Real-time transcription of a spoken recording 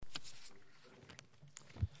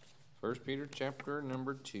First Peter chapter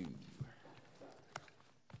number 2.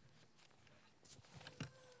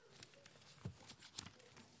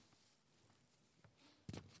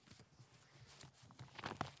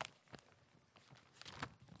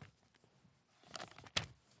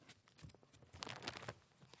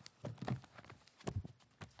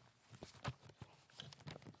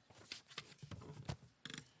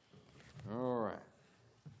 All right.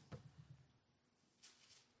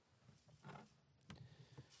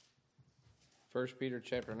 First Peter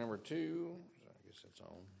chapter number 2. I guess it's on.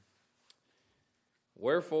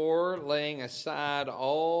 Wherefore, laying aside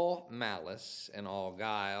all malice and all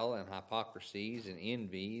guile and hypocrisies and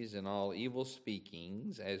envies and all evil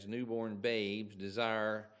speakings, as newborn babes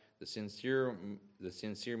desire the sincere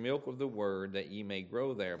milk of the word, that ye may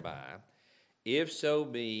grow thereby, if so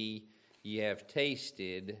be ye have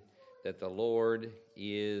tasted that the Lord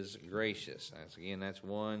is gracious. That's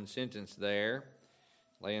one sentence there,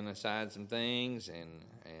 laying aside some things and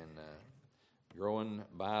growing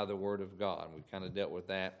by the Word of God. We've kind of dealt with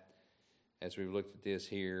that as we've looked at this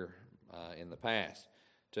here in the past.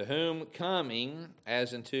 To whom coming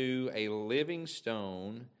as unto a living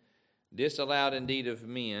stone, disallowed indeed of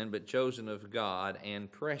men, but chosen of God,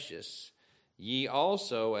 and precious, ye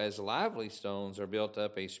also as lively stones are built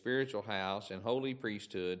up a spiritual house and holy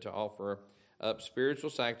priesthood, to offer up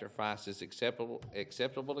spiritual sacrifices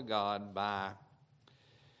acceptable to God by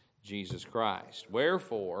Jesus Christ.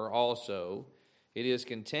 Wherefore also it is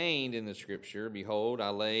contained in the Scripture, Behold, I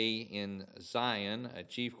lay in Zion a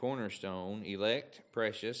chief cornerstone, elect,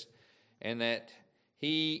 precious, and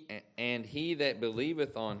he that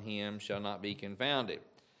believeth on him shall not be confounded.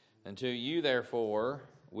 Unto you therefore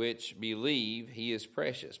which believe, he is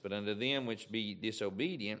precious. But unto them which be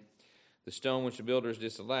disobedient, the stone which the builders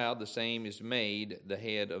disallowed, the same is made the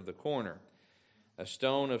head of the corner, a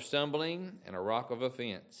stone of stumbling and a rock of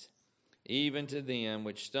offense, even to them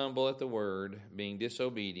which stumble at the word, being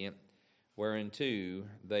disobedient, whereunto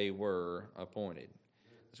they were appointed.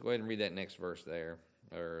 Let's go ahead and read that next verse there,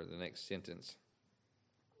 or the next sentence.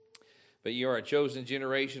 But you are a chosen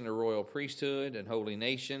generation, a royal priesthood, and holy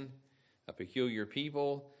nation, a peculiar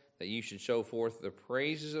people, that you should show forth the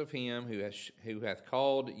praises of him who hath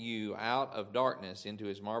called you out of darkness into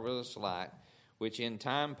his marvelous light, which in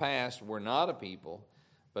time past were not a people,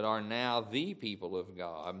 but are now the people of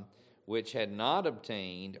God, which had not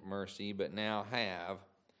obtained mercy, but now have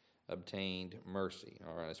obtained mercy.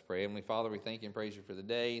 All right, let's pray. Heavenly Father, we thank you and praise you for the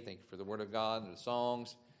day. Thank you for the Word of God and the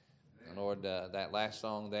songs. And Lord, that last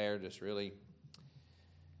song there just really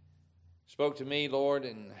spoke to me, Lord,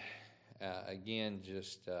 and again,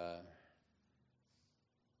 just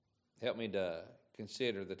help me to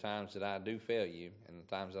consider the times that I do fail you and the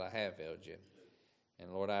times that I have failed you.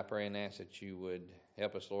 And Lord, I pray and ask that you would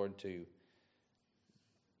help us, Lord, to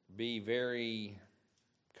be very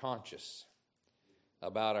conscious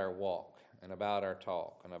about our walk and about our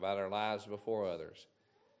talk and about our lives before others.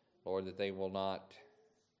 Lord, that they will not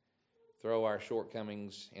throw our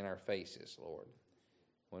shortcomings in our faces, Lord,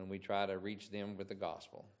 when we try to reach them with the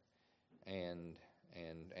gospel and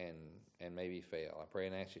maybe fail. I pray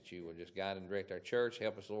and ask that you will just guide and direct our church.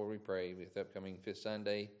 Help us, Lord, we pray, with the upcoming Fifth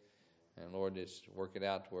Sunday. And Lord, just work it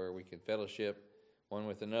out to where we can fellowship one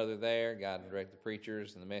with another there. Guide and direct the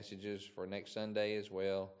preachers and the messages for next Sunday as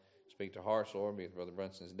well. Speak to hearts, Lord, be with Brother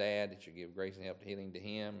Brunson's dad, that you give grace and help and healing to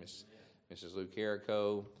him. Mrs. Lou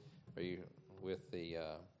Carrico, be with the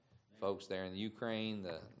folks there in the Ukraine,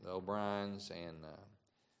 the O'Briens, and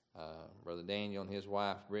Brother Daniel and his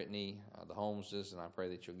wife, Brittany, the Holmeses, and I pray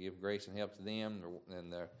that you'll give grace and help to them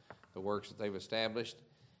and the works that they've established.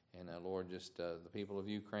 And Lord, just the people of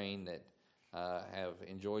Ukraine that have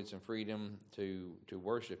enjoyed some freedom to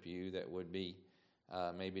worship you that would be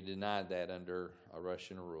maybe denied that under a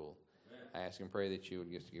Russian rule. I ask and pray that you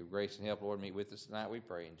would just give grace and help, Lord, meet with us tonight. We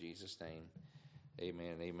pray in Jesus' name.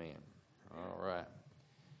 Amen and amen. All right.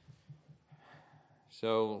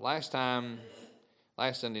 So last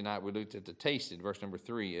Sunday night we looked at the tasted, verse number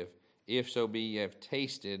 3, if so be ye have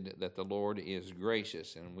tasted that the Lord is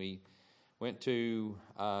gracious. And we went to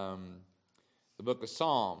the book of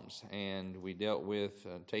Psalms, and we dealt with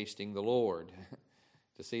tasting the Lord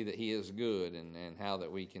to see that he is good, and how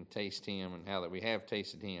that we can taste him, and how that we have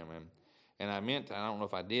tasted him. And I don't know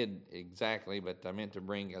if I did exactly, but I meant to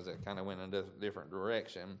bring, because it kind of went in a different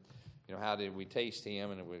direction, how did we taste him?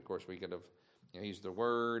 And of course we could have, he's the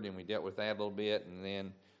Word, and we dealt with that a little bit, and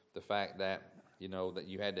then the fact that, that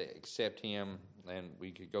you had to accept him, and we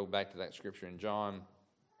could go back to that scripture in John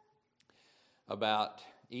about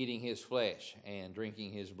eating his flesh and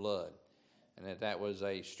drinking his blood, and that was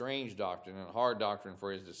a strange doctrine and a hard doctrine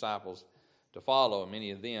for his disciples follow.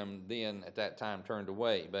 Many of them then at that time turned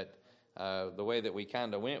away. But the way that we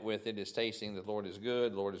kind of went with it is tasting that the Lord is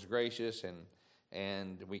good, the Lord is gracious,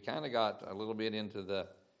 and we kind of got a little bit into the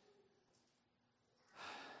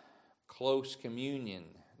close communion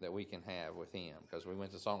that we can have with Him, because we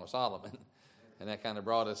went to Song of Solomon, and that kind of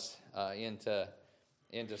brought us into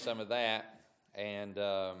some of that, and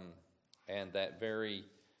that very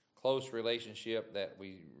close relationship that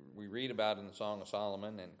we read about in the Song of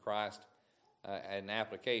Solomon, and Christ, an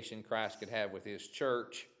application Christ could have with His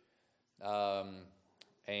church,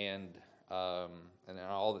 and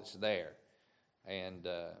all that's there, and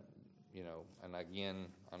and again,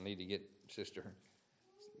 I need to get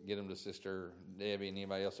them to Sister Debbie and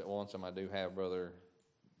anybody else that wants them. I do have Brother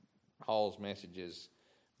Hall's messages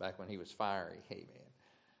back when he was fiery. Hey,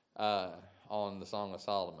 man. On the Song of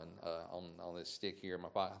Solomon, on this stick here in my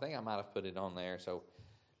pocket. I think I might have put it on there. So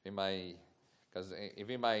if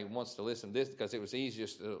anybody wants to listen to this, because it was the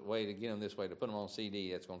easiest way to get them this way, to put them on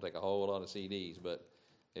CD. That's going to take a whole lot of CDs. But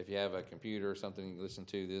if you have a computer or something you can listen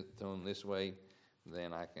to them this way,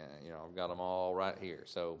 then I can, I've got them all right here.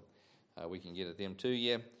 So we can get them to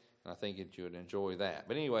you, and I think that you would enjoy that.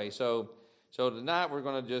 But anyway, so tonight we're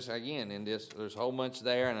going to just, again, in this, there's a whole bunch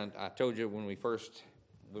there, and I told you when we first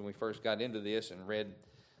got into this and read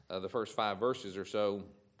the first 5 verses or so,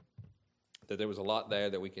 that there was a lot there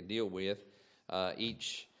that we could deal with,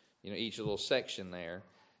 each little section there.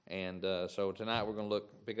 And so tonight we're going to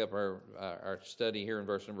pick up our study here in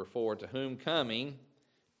verse number 4. To whom coming,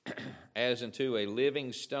 as into a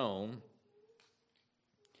living stone,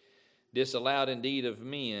 disallowed indeed of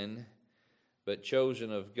men, but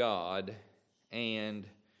chosen of God, and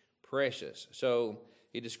precious. So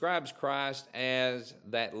he describes Christ as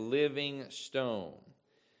that living stone,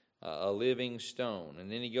 a living stone.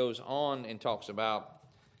 And then he goes on and talks about,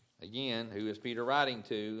 again, who is Peter writing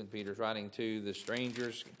to? And Peter's writing to the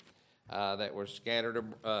strangers that were scattered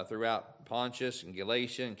throughout Pontus and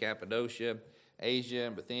Galatia and Cappadocia, Asia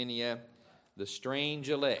and Bithynia, the strange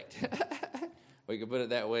elect. We could put it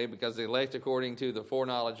that way, because the elect according to the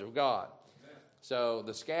foreknowledge of God. So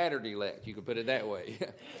the scattered elect, you could put it that way.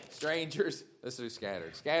 Strangers, this is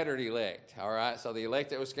scattered. Scattered elect, all right? So the elect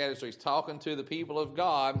that was scattered. So he's talking to the people of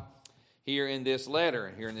God here in this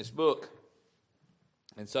letter, here in this book.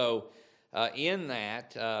 And so in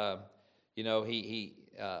that,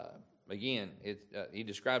 he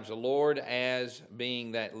describes the Lord as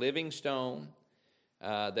being that living stone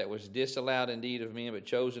that was disallowed indeed of men, but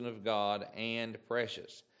chosen of God, and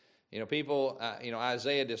precious.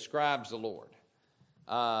 Isaiah describes the Lord,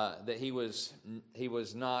 that he was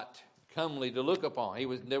not comely to look upon.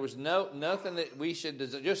 There was nothing that we should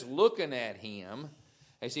desire. Just looking at him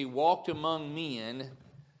as he walked among men,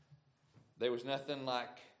 there was nothing like,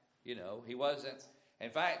 he wasn't. In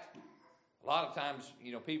fact, a lot of times,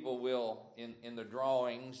 people will, in the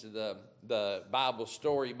drawings, the Bible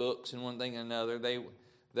storybooks and one thing and another,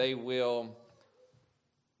 they will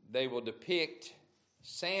depict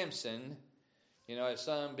Samson, as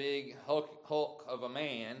some big hulk of a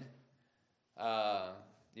man,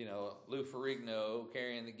 Lou Ferrigno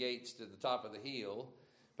carrying the gates to the top of the hill.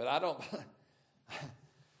 But I don't,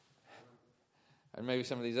 and maybe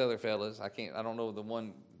some of these other fellas, I don't know the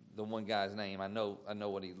one guy's name. I know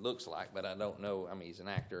what he looks like, but I don't know. I mean, he's an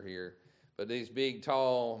actor here. But these big,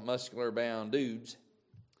 tall, muscular-bound dudes,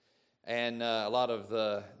 and a lot of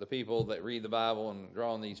the people that read the Bible and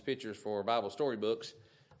draw on these pictures for Bible storybooks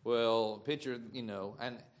will picture,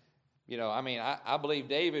 I believe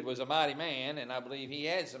David was a mighty man, and I believe he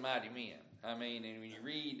had some mighty men. I mean, and when you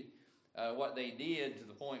read what they did to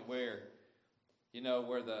the point where,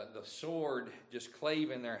 where the sword just clave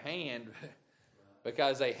in their hand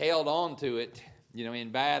because they held on to it,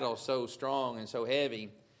 in battle so strong and so heavy.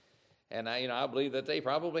 And I believe that they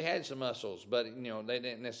probably had some muscles, but they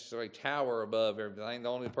didn't necessarily tower above everything. The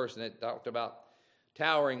only person that talked about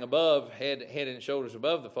towering above, head and shoulders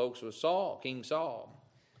above the folks, was Saul, King Saul.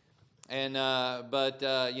 And I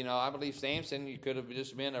believe Samson, you could have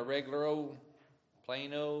just been a regular old,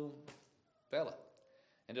 plain old fella,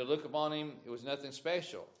 and to look upon him, it was nothing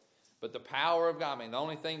special. But the power of God, the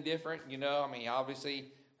only thing different,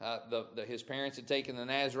 obviously. His parents had taken the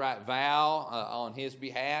Nazirite vow on his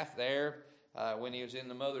behalf there when he was in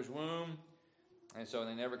the mother's womb. And so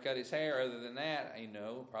they never cut his hair. Other than that,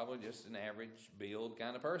 probably just an average build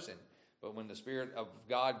kind of person. But when the Spirit of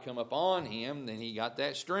God come upon him, then he got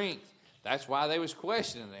that strength. That's why they was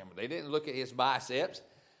questioning him. They didn't look at his biceps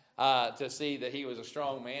to see that he was a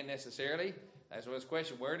strong man necessarily. That's what his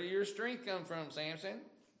question. Where did your strength come from, Samson?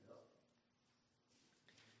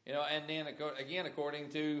 And then again, according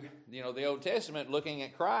to the Old Testament, looking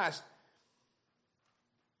at Christ,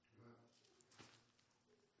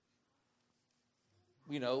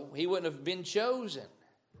 he wouldn't have been chosen.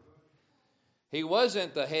 He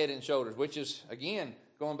wasn't the head and shoulders, which is, again,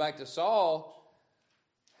 going back to Saul,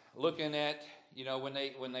 looking at, when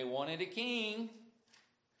they wanted a king,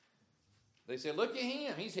 they said, look at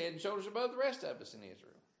him. He's head and shoulders above the rest of us in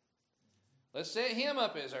Israel. Let's set him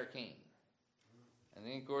up as our king. And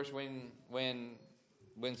then, of course,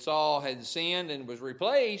 when Saul had sinned and was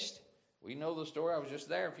replaced, we know the story. I was just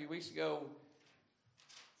there a few weeks ago.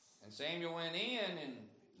 And Samuel went in and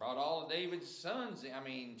brought all of David's sons,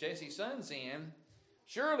 Jesse's sons in.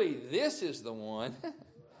 Surely this is the one.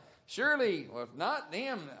 Surely, well, if not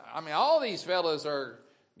them, all these fellows are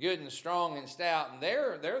good and strong and stout, and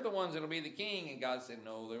they're the ones that'll be the king. And God said,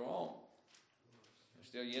 no, they won't. There's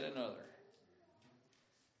still yet another.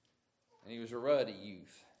 And he was a ruddy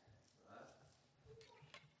youth.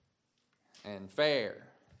 And fair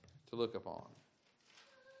to look upon.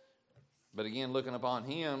 But again, looking upon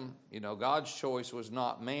him, God's choice was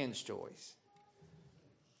not man's choice.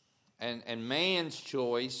 And man's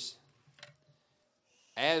choice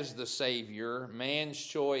as the Savior, man's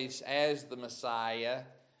choice as the Messiah,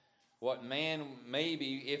 what man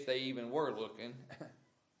maybe, if they even were looking,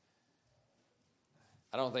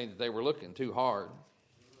 I don't think that they were looking too hard.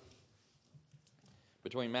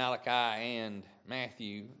 Between Malachi and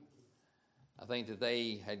Matthew, I think that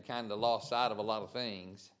they had kind of lost sight of a lot of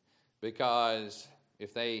things, because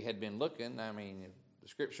if they had been looking, if the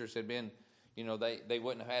scriptures had been, they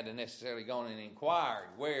wouldn't have had to necessarily gone and inquired,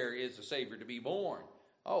 where is the Savior to be born?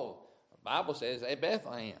 Oh, the Bible says at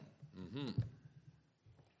Bethlehem.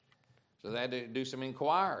 So they had to do some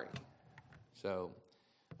inquiry. So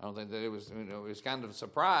I don't think that it was, it was kind of a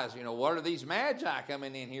surprise. What are these magi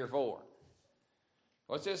coming in here for?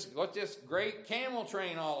 What's this great camel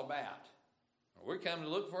train all about? We're coming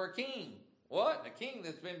to look for a king. What? A king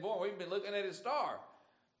that's been born. We've been looking at his star.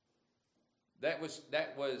 That was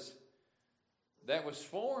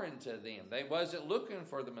foreign to them. They wasn't looking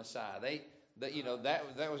for the Messiah.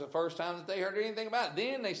 That was the first time that they heard anything about it.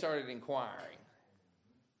 Then they started inquiring.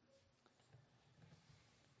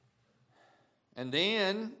 And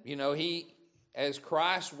then, as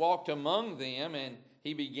Christ walked among them and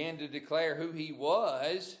he began to declare who he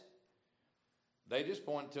was, they just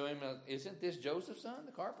pointed to him, isn't this Joseph's son,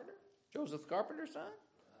 the carpenter? Joseph the carpenter's son?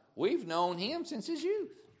 We've known him since his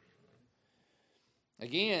youth.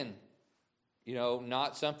 Again,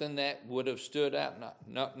 not something that would have stood out,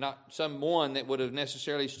 not someone that would have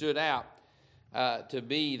necessarily stood out to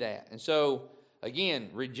be that. And so, again,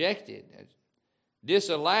 rejected,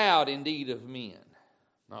 disallowed indeed of men.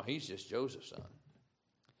 No, he's just Joseph's son.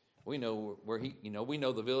 We know we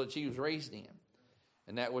know the village he was raised in.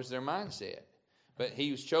 And that was their mindset. But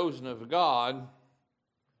he was chosen of God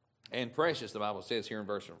and precious, the Bible says here in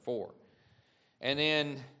verse 4. And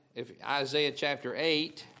then, if Isaiah chapter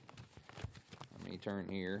 8, let me turn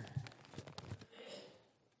here,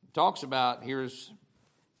 talks about, here's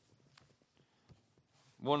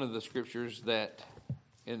one of the scriptures that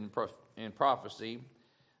in prophecy,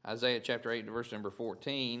 Isaiah chapter 8, verse number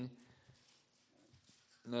 14.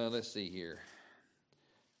 No, let's see here.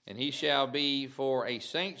 And he shall be for a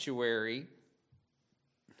sanctuary,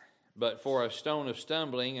 but for a stone of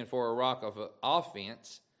stumbling and for a rock of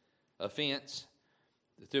offense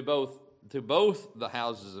to both the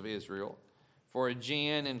houses of Israel, for a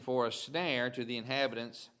gin and for a snare to the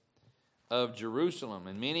inhabitants of Jerusalem.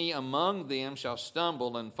 And many among them shall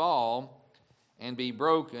stumble and fall and be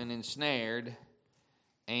broken and snared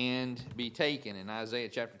and be taken. In Isaiah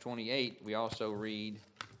chapter 28, we also read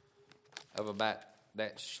of about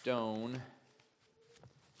that stone.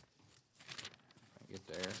 Get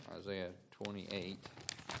there, Isaiah 28.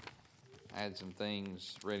 I had some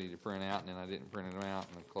things ready to print out, and then I didn't print them out,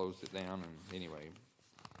 and I closed it down. And anyway,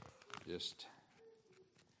 just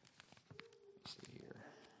let's see here.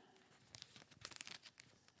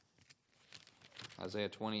 Isaiah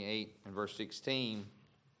 28 and verse 16.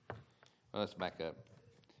 Well, let's back up.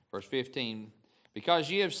 Verse 15. Because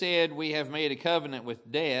ye have said, we have made a covenant with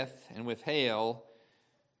death and with hell,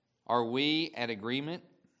 are we at agreement?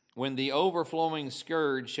 When the overflowing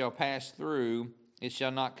scourge shall pass through, it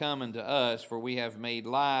shall not come unto us, for we have made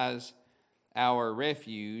lies our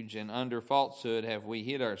refuge, and under falsehood have we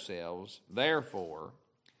hid ourselves. Therefore,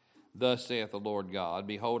 thus saith the Lord God,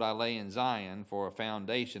 behold, I lay in Zion for a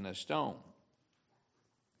foundation a stone,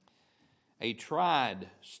 a tried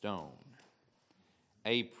stone,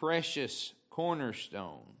 a precious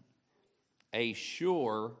cornerstone, a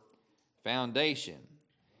sure foundation.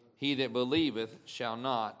 He that believeth shall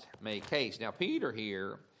not make haste. Now, Peter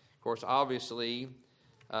here, of course, obviously,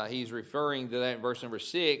 he's referring to that in verse number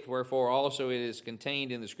 6, wherefore also it is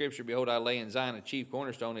contained in the Scripture, behold, I lay in Zion a chief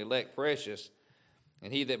cornerstone, elect precious,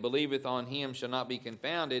 and he that believeth on him shall not be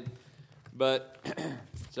confounded. But,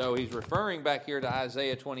 so he's referring back here to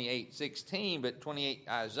Isaiah 28:16, but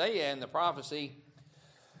Isaiah in the prophecy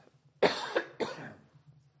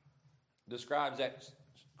describes that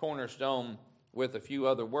cornerstone with a few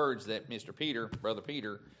other words that Brother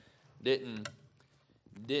Peter, didn't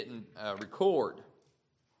record.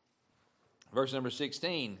 Verse number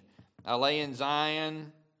 16, I lay in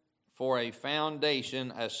Zion for a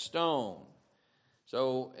foundation, a stone.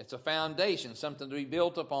 So it's a foundation, something to be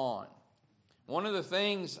built upon. One of the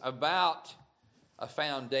things about a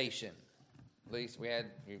foundation, at least I've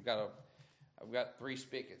got 3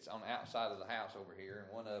 spigots on the outside of the house over here,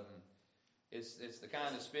 and one of them it's the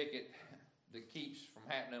kind of spigot that keeps from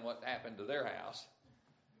happening what happened to their house.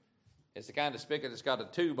 It's the kind of spigot that's got a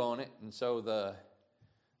tube on it, and so the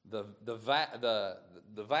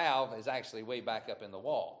valve is actually way back up in the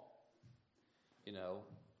wall, you know.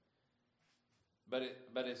 But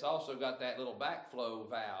it's also got that little backflow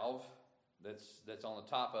valve that's on the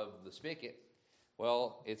top of the spigot.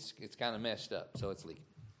 Well, it's kind of messed up, so it's leaking.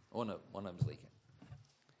 One of them's leaking,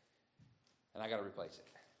 and I got to replace it.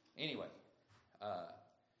 Anyway,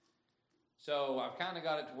 so I've kind of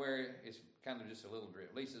got it to where it's kind of just a little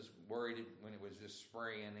drip. Lisa's worried when it was just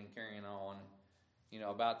spraying and carrying on, you know,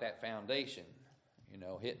 about that foundation, you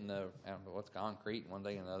know, hitting what's concrete one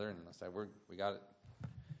day and another. And I said, we got it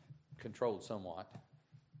controlled somewhat.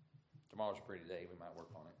 Tomorrow's a pretty day. We might work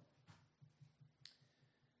on it.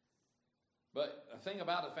 But the thing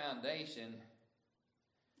about the foundation,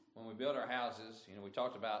 when we build our houses, you know, we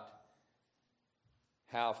talked about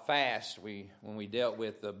how fast when we dealt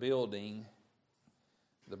with the building,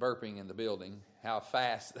 the burping in the building, how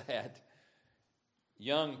fast that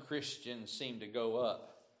young Christians seem to go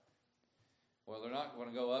up. Well, they're not going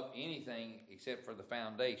to go up anything except for the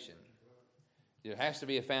foundation. There has to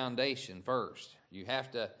be a foundation first. You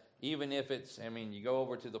have to, even if it's, you go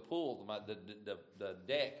over to the pool, the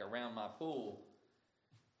deck around my pool,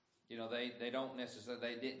 you know, they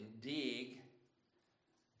didn't dig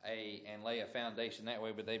and lay a foundation that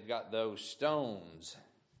way, but they've got those stones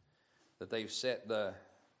that they've set the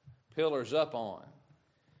pillars up on.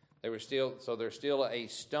 There's still a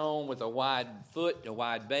stone with a wide foot, a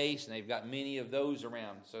wide base, and they've got many of those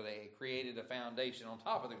around. So they created a foundation on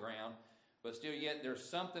top of the ground, but still yet there's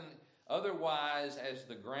something. Otherwise, as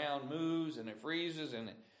the ground moves and it freezes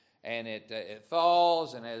and it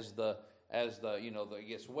thaws, and as the it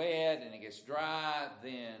gets wet and it gets dry,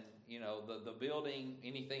 then the building,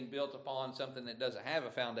 anything built upon something that doesn't have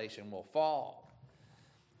a foundation, will fall.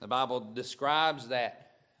 The Bible describes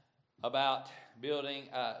that about building,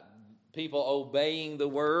 people obeying the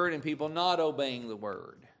word and people not obeying the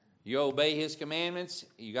word. You obey his commandments,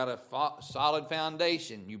 you got a solid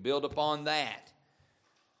foundation. You build upon that.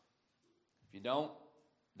 If you don't,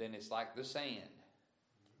 then it's like the sand.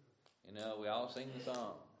 You know, we all sing the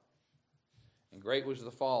song. And great was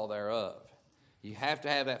the fall thereof. You have to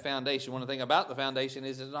have that foundation. One thing about the foundation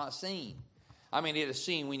is it's not seen. It is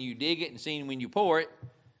seen when you dig it and seen when you pour it.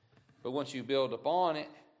 But once you build upon it,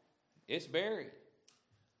 it's buried.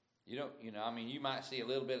 You might see a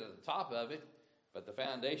little bit of the top of it, but the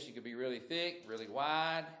foundation could be really thick, really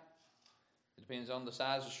wide. It depends on the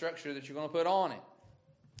size of structure that you're going to put on it.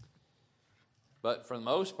 But for the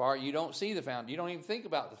most part, you don't see the foundation. You don't even think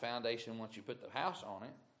about the foundation once you put the house on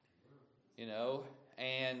it.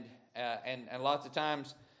 And lots of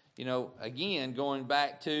times, again, going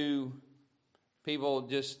back to people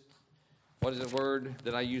just, what is the word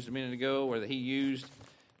that I used a minute ago, or that he used,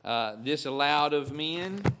 disallowed of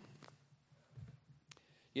men.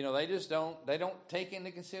 They don't take into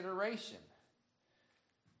consideration.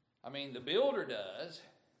 The builder does,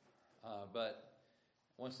 but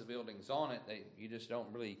once the building's on it, you just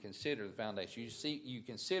don't really consider the foundation. You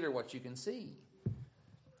consider what you can see.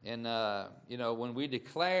 And, when we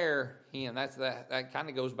declare him, that kind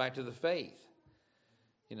of goes back to the faith.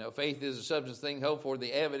 Faith is the substance of things hoped for,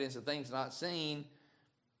 the evidence of things not seen.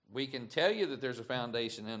 We can tell you that there's a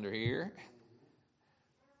foundation under here,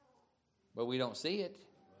 but we don't see it.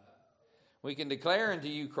 We can declare unto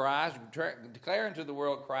you Christ, declare unto the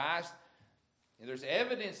world Christ. And there's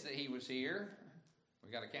evidence that he was here.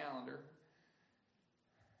 We got a calendar.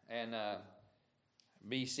 And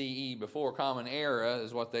BCE, before Common Era,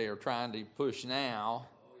 is what they are trying to push now.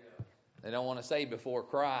 They don't want to say before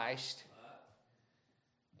Christ.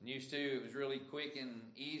 And used to, it was really quick and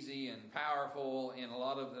easy and powerful in a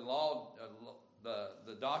lot of the law,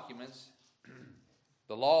 the documents,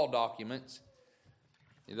 the law documents.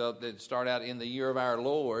 that start out in the year of our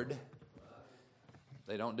Lord.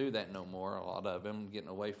 They don't do that no more. A lot of them getting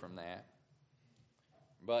away from that.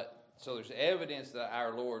 But so there's evidence that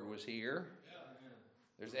our Lord was here.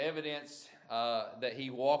 There's evidence that he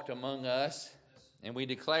walked among us, and we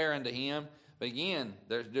declare unto him. But again,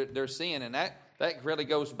 there's sin, and that really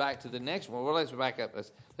goes back to the next one. Well, let's back up.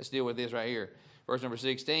 Let's deal with this right here. Verse number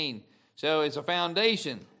 16. So it's a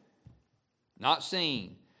foundation, not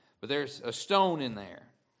seen, but there's a stone in there.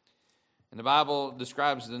 And the Bible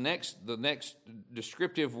describes the next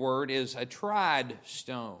descriptive word is a tried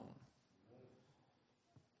stone.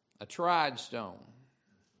 A tried stone.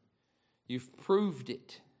 You've proved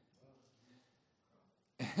it.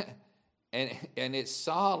 and it's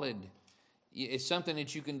solid. It's something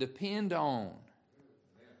that you can depend on.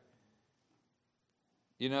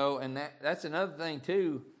 And that's another thing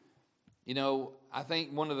too. I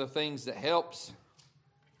think one of the things that helps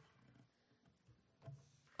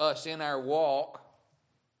us in our walk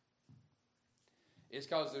is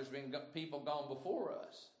because there's been people gone before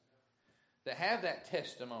us that have that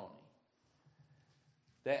testimony.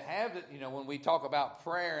 That have that, when we talk about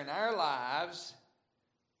prayer in our lives,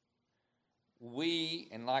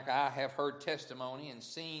 and like I have heard testimony and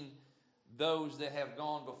seen those that have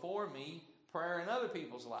gone before me, prayer in other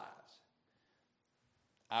people's lives.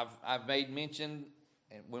 I've made mention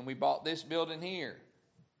when we bought this building here,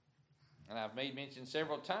 and I've made mention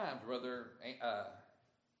several times, Brother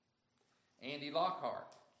Andy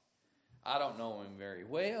Lockhart. I don't know him very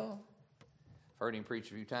well. I've heard him preach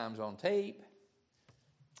a few times on tape.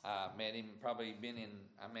 I met him, I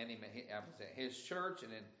was at his church,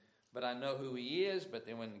 but I know who he is. But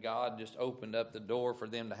then when God just opened up the door for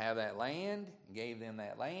them to have that land, gave them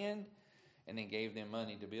that land, and then gave them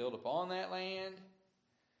money to build upon that land,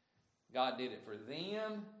 God did it for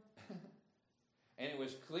them. And it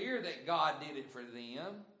was clear that God did it for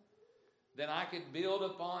them. Then I could build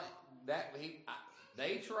upon that.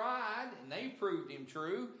 They tried, and they proved him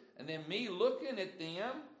true. And then me looking at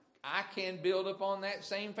them, I can build upon that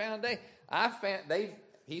same foundation.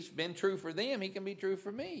 He's been true for them. He can be true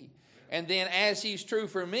for me. And then as he's true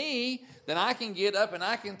for me, then I can get up and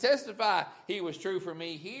I can testify. He was true for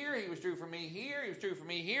me here. He was true for me here. He was true for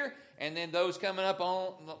me here. And then those coming up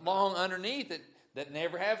along underneath that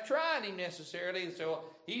never have tried him necessarily. So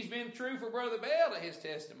he's been true for Brother Bell to his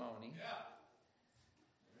testimony. Yeah.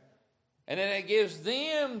 And then it gives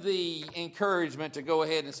them the encouragement to go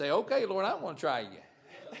ahead and say, okay, Lord, I want to try you.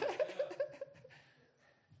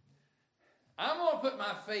 I'm going to put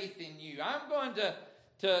my faith in you. I'm going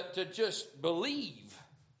to just believe.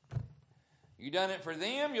 You done it for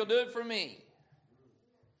them, you'll do it for me.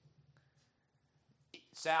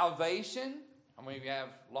 Salvation. I mean, we have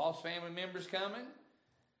lost family members coming.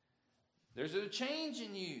 There's a change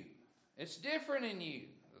in you. It's different in you.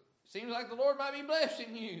 Seems like the Lord might be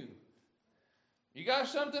blessing you. You got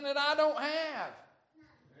something that I don't have.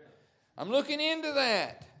 I'm looking into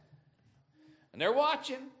that. And they're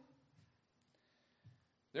watching.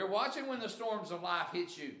 They're watching when the storms of life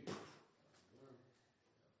hit you.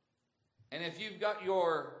 And if you've got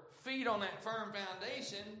your feet on that firm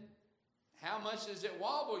foundation, how much does it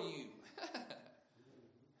wobble you?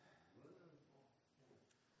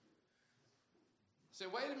 So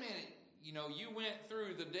wait a minute. You went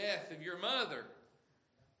through the death of your mother.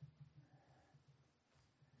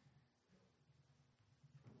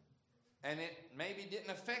 And it maybe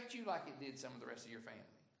didn't affect you like it did some of the rest of your family.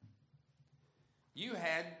 You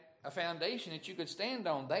had a foundation that you could stand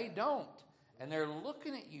on. They don't. And they're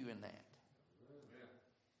looking at you in that.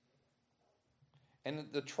 And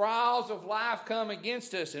the trials of life come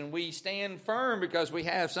against us, and we stand firm because we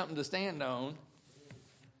have something to stand on.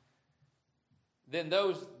 Then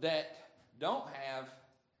those that don't have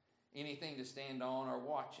anything to stand on are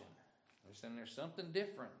watching. There's something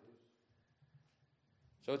different.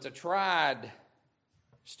 So it's a tried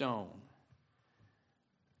stone.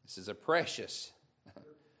 This is a precious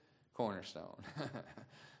cornerstone.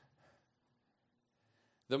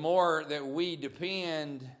 The more that we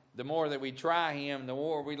depend, the more that we try him, the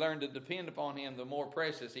more we learn to depend upon him, the more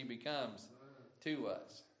precious he becomes to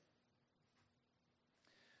us.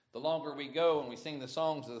 The longer we go and we sing the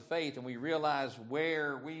songs of the faith and we realize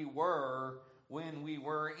where we were when we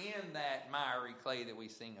were in that miry clay that we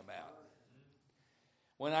sing about.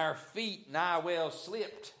 When our feet nigh well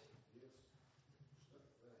slipped.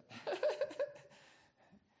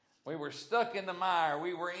 We were stuck in the mire.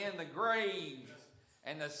 We were in the grave.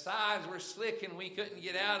 And the sides were slick and we couldn't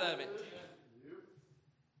get out of it.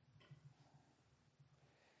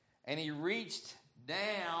 And he reached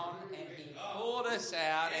down and he pulled us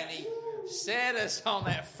out and he set us on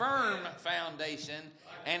that firm foundation.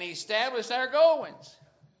 and established our goings.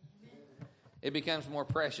 It becomes more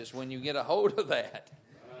precious when you get a hold of that.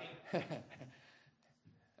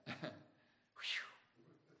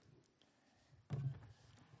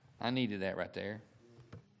 I needed that right there.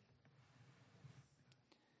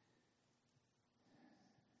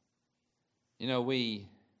 You know, we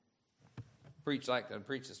preach like I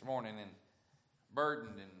preached this morning and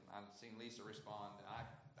burdened, and I've seen Lisa respond. I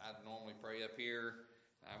normally pray up here.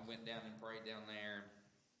 I went down and prayed down there.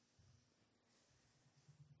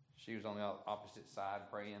 She was on the opposite side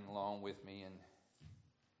praying along with me, and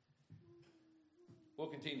we'll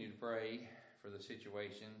continue to pray for the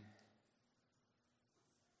situation.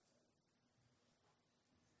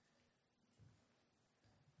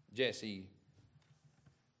 Jesse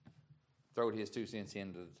throwed his 2 cents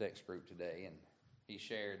into the text group today, and he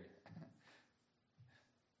shared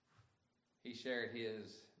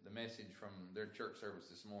the message from their church service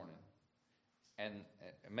this morning. And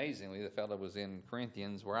amazingly, the fellow was in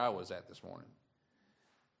Corinthians where I was at this morning.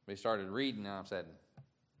 We started reading, and I said,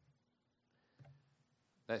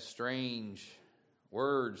 "That's strange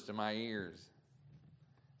words to my ears.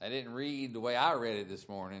 I didn't read the way I read it this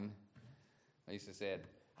morning." Lisa said,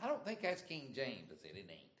 "I don't think that's King James." I said, "It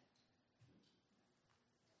ain't."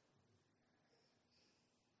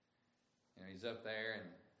 You know, he's up there, and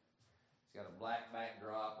he's got a black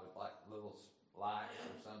backdrop with like little lights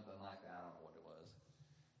or something like that. I don't know what it was.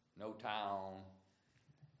 No tie on.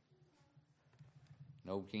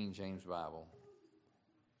 No King James Bible.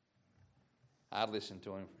 I listened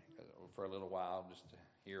to him for a little while just to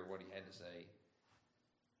hear what he had to say.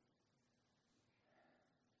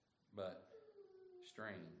 But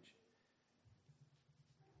strange.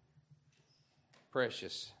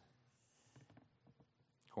 Precious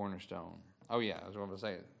cornerstone. Oh yeah, I was going to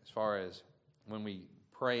say, as far as when we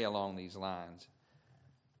pray along these lines,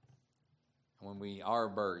 when we are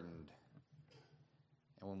burdened,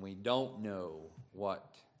 and when we don't know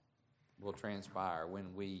what will transpire,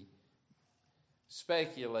 when we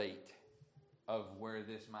speculate of where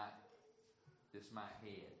this might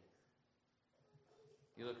head.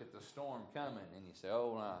 You look at the storm coming and you say,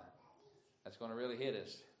 "Oh, that's going to really hit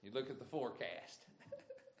us." You look at the forecast.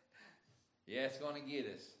 Yeah, it's going to get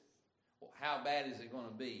us. Well, how bad is it going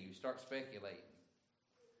to be? You start speculating.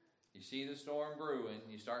 You see the storm brewing,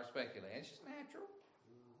 you start speculating. It's just natural.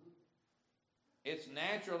 It's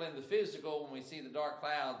natural in the physical when we see the dark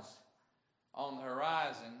clouds on the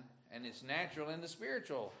horizon, and it's natural in the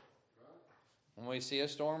spiritual when we see a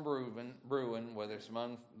storm brewing, whether it's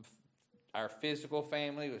among our physical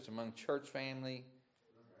family, whether it's among church family,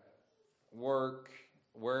 work,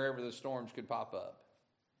 wherever the storms could pop up.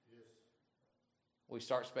 We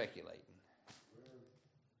start speculating.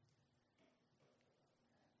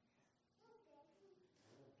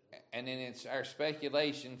 And then it's our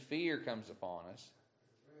speculation, fear comes upon us.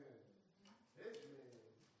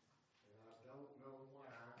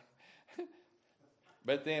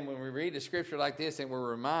 But then when we read a scripture like this and we're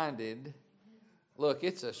reminded, look,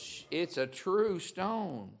 it's a true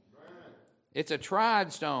stone. It's a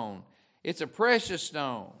tried stone. It's a precious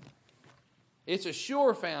stone. It's a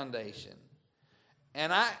sure foundation.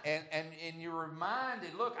 And you're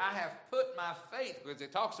reminded, look, I have put my faith, because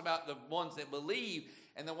it talks about the ones that believe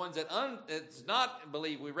and the ones that's not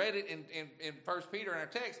believe. We read it in 1 Peter in our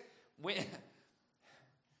text. When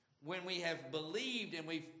we have believed and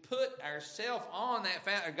we've put ourselves on that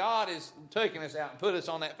foundation, God is taking us out and put us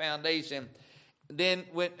on that foundation. Then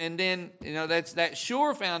that's that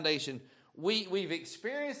sure foundation. We've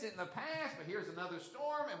experienced it in the past, but here's another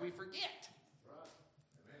storm and we forget.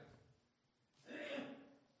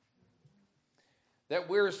 That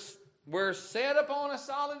we're set upon a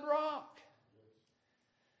solid rock.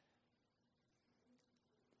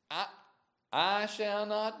 I shall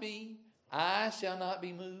not be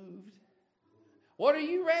moved. What are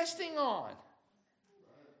you resting on?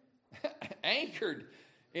 Anchored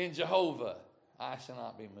in Jehovah, I shall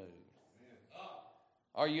not be moved.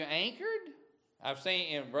 Are you anchored? I've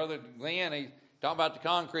seen Brother Glenn, he talked about the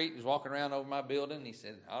concrete. He was walking around over my building. He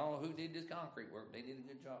said, "I don't know who did this concrete work. They did a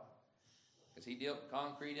good job." Because he dealt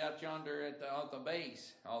concrete out yonder at the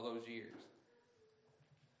base all those years.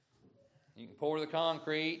 You can pour the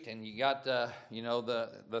concrete, and you got the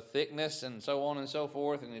thickness and so on and so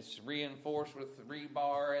forth, and it's reinforced with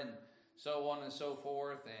rebar and so on and so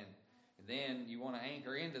forth. And then you want to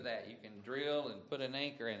anchor into that. You can drill and put an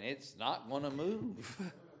anchor, and it's not going to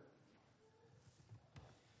move.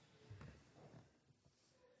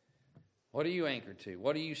 What are you anchored to?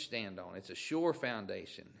 What do you stand on? It's a sure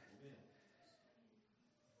foundation.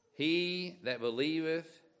 He that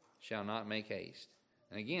believeth shall not make haste.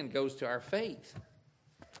 And again, goes to our faith.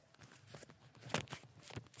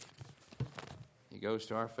 It goes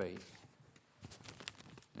to our faith.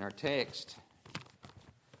 In our text,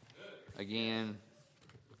 again,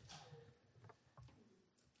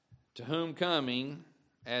 to whom coming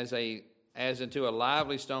as unto a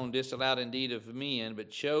lively stone disallowed indeed of men,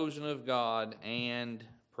 but chosen of God and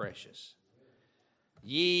precious.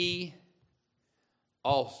 Ye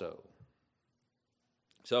also.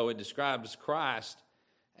 So it describes Christ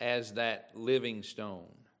as that living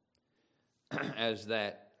stone, as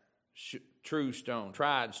that true stone,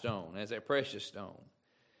 tried stone, as that precious stone.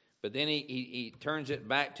 But then he turns it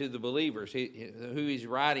back to the believers, who he's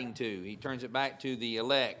writing to. He turns it back to the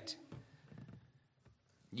elect.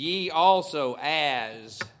 Ye also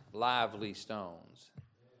as lively stones.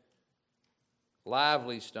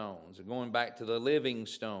 Lively stones. Going back to the living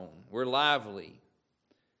stone. We're lively.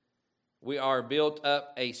 We are built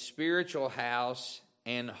up a spiritual house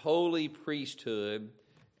and holy priesthood,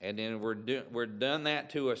 and then we're done that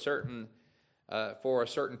to a certain for a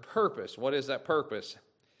certain purpose. What is that purpose?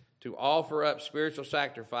 To offer up spiritual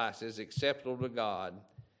sacrifices acceptable to God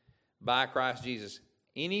by Christ Jesus.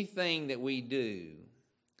 Anything that we do,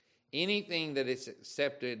 anything that is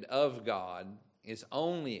accepted of God is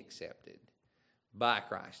only accepted by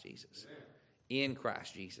Christ Jesus. Amen. In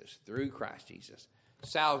Christ Jesus, through Christ Jesus.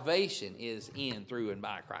 Salvation is in, through, and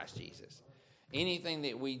by Christ Jesus. Anything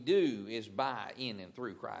that we do is by, in, and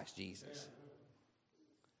through Christ Jesus.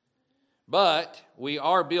 But we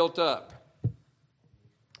are built up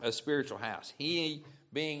a spiritual house. He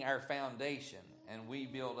being our foundation, and we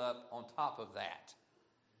build up on top of that.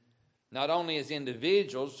 Not only as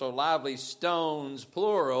individuals, so lively stones,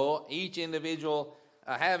 plural, each individual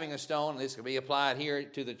having a stone. This could be applied here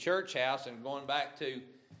to the church house, and going back to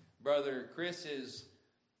Brother Chris's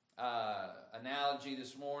analogy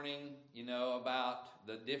this morning, about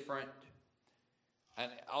the different, and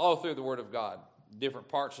all through the Word of God, different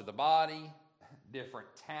parts of the body, different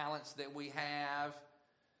talents that we have,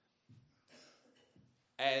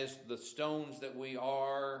 as the stones that we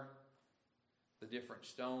are, the different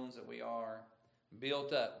stones that we are,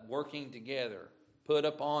 built up, working together, put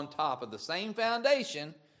up on top of the same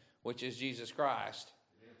foundation, which is Jesus Christ.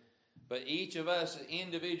 But each of us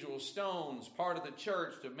individual stones, part of the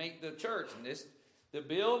church to make the church. And the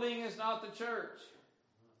building is not the church.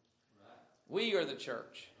 We are the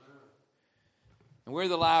church. And we're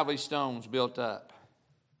the lively stones built up.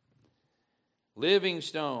 Living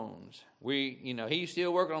stones. He's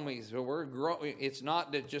still working on me. So we're growing. It's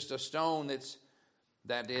not that just a stone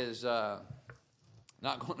that is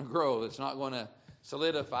not going to grow. That's not going to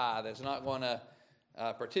solidify. That's not going to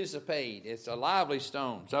participate. It's a lively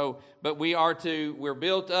stone. So, but we're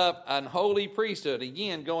built up an holy priesthood.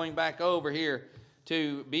 Again, going back over here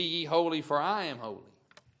to be ye holy, for I am holy.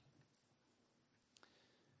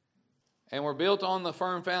 And we're built on the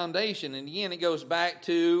firm foundation. And again, it goes back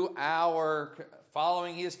to our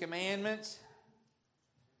following His commandments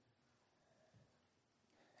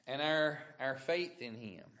and our faith in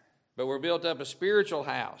Him. But we're built up a spiritual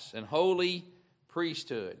house and holy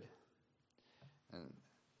priesthood.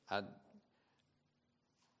 And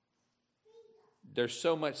there's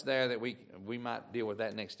so much there that we might deal with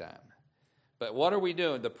that next time. But what are we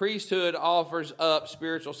doing? The priesthood offers up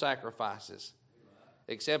spiritual sacrifices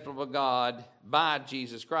acceptable to God by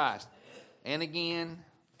Jesus Christ. And again,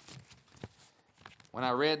 when I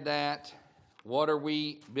read that, what are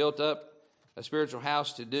we built up a spiritual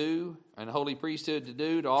house to do and a holy priesthood to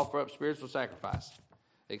do? To offer up spiritual sacrifice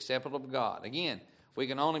acceptable to God. Again, we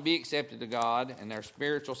can only be accepted to God, and their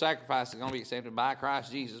spiritual sacrifice is going to be accepted by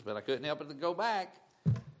Christ Jesus. But I couldn't help but to go back.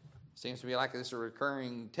 Seems to be like this a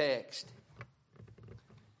recurring text.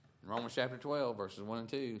 In Romans chapter 12, verses 1 and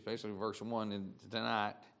 2, especially verse 1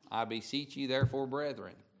 tonight. I beseech you, therefore,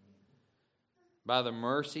 brethren, by the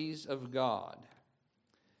mercies of God,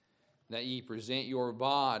 that ye present your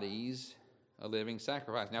bodies a living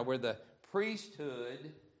sacrifice. Now, we're the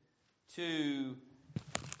priesthood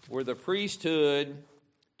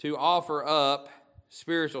to offer up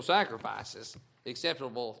spiritual sacrifices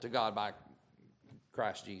acceptable to God by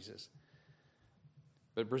Christ Jesus.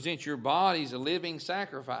 But present your bodies a living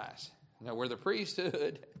sacrifice. Now, we're the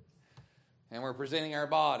priesthood, and we're presenting our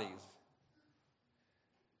bodies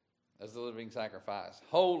as the living sacrifice.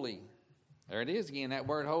 Holy. There it is again, that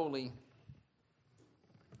word holy.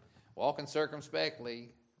 Walking circumspectly,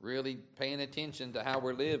 really paying attention to how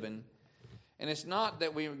we're living. And it's not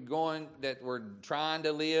that we're trying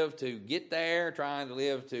to live to get there, trying to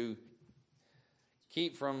live to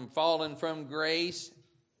keep from falling from grace.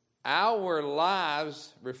 Our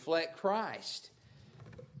lives reflect Christ.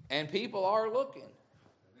 And people are looking.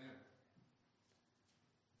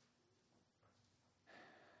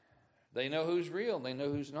 They know who's real. They know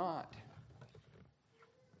who's not.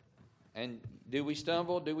 And do we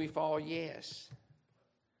stumble? Do we fall? Yes.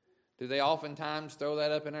 Do they oftentimes throw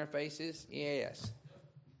that up in our faces? Yes.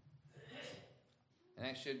 And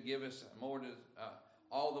that should give us more,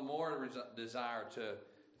 all the more desire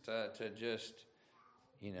to just,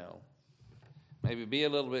 maybe be a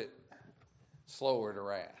little bit slower to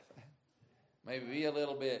wrath. Maybe be a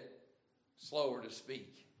little bit slower to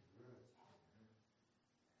speak.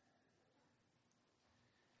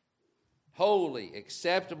 Holy,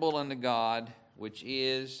 acceptable unto God, which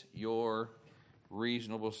is your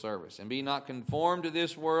reasonable service. And be not conformed to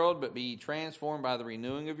this world, but be transformed by the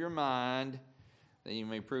renewing of your mind, that you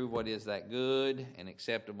may prove what is that good and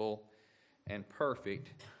acceptable and perfect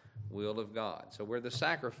will of God. So we're the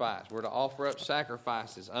sacrifice. We're to offer up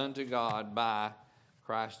sacrifices unto God by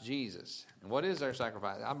Christ Jesus. And what is our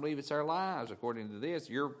sacrifice? I believe it's our lives. According to this,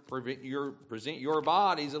 present your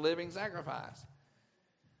bodies a living sacrifice.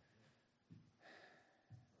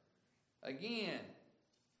 Again,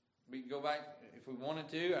 we can go back if we wanted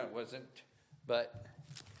to. I wasn't, but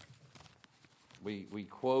we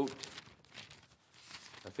quote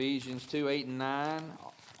Ephesians 2:8-9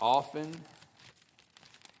 often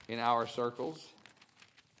in our circles.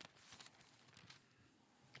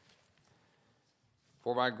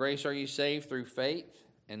 For by grace are you saved through faith,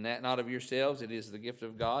 and that not of yourselves, it is the gift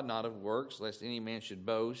of God, not of works, lest any man should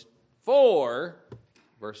boast. For,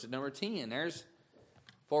 verse number 10,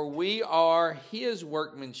 for we are his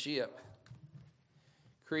workmanship,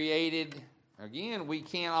 created. Again, we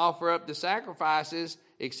can't offer up the sacrifices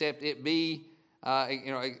except it be,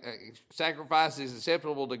 sacrifices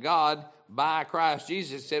acceptable to God by Christ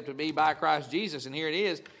Jesus, except to be by Christ Jesus. And here it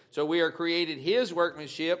is. So we are created his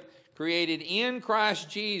workmanship, created in Christ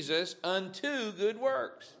Jesus unto good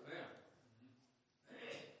works.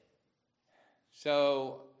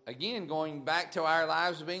 So, again, going back to our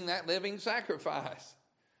lives being that living sacrifice.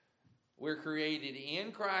 We're created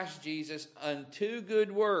in Christ Jesus unto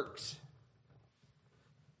good works,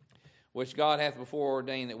 which God hath before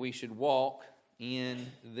ordained that we should walk in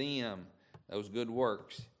them, those good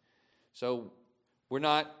works. So we're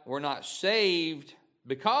not saved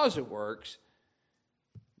because of works,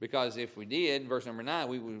 because if we did, verse number 9,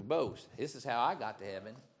 we would boast. This is how I got to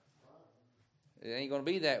heaven. It ain't going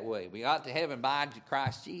to be that way. We got to heaven by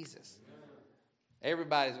Christ Jesus.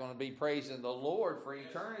 Everybody's going to be praising the Lord for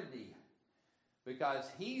eternity, because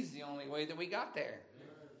he's the only way that we got there.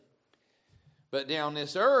 But down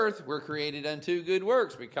this earth, we're created unto good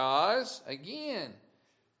works because, again,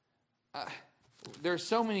 there's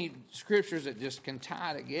so many scriptures that just can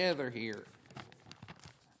tie together here.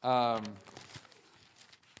 Let me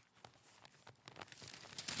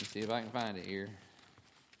see if I can find it here.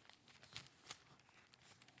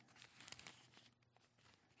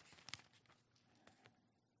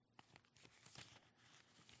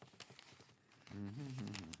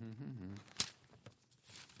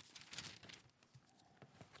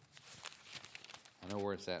 I know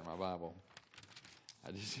where it's at in my Bible.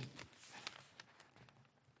 All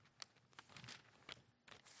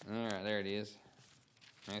right, there it is.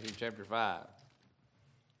 Matthew chapter 5.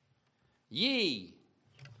 Ye,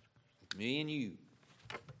 me and you,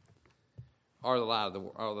 are the light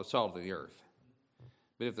of the salt of the earth.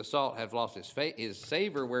 But if the salt have lost his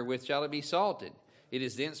savor, wherewith shall it be salted? It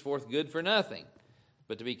is thenceforth good for nothing,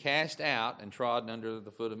 but to be cast out and trodden under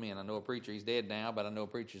the foot of men. I know a preacher, he's dead now, but I know a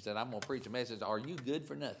preacher said, I'm going to preach a message, are you good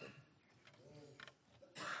for nothing?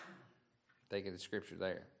 Taking the scripture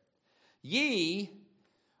there. Ye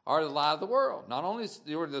are the light of the world. Not only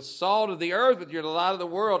you're the salt of the earth, but you're the light of the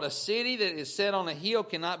world. A city that is set on a hill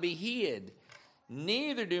cannot be hid.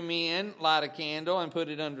 Neither do men light a candle and put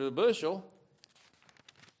it under the bushel,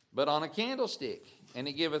 but on a candlestick, and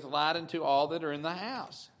it giveth light unto all that are in the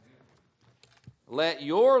house. Let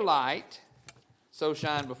your light so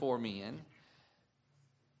shine before men.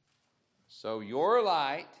 So your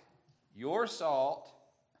light, your salt,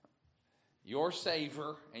 your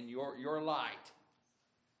savor, and your light.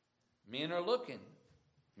 Men are looking.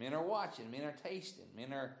 Men are watching. Men are tasting.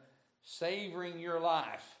 Men are savoring your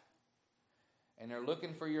life. And they're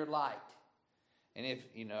looking for your light. And if,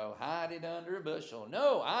 hide it under a bushel.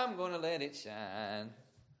 No, I'm going to let it shine.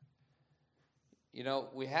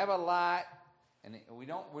 We have a light, and we're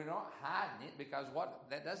not hiding it, because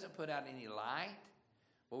that doesn't put out any light.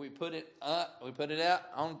 Well, we put it up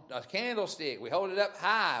on a candlestick. We hold it up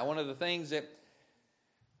high. One of the things that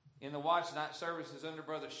in the watch night services under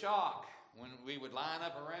Brother Shock, when we would line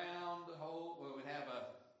up around the whole, we'd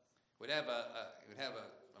have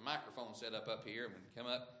a a microphone set up here, and when you come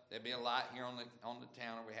up, there'd be a light here on the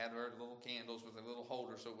counter. We had our little candles with a little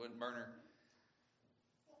holder so it wouldn't burn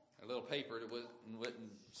a little paper that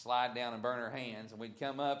wouldn't slide down and burn our hands. And we'd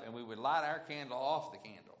come up and we would light our candle off the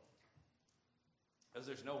candle because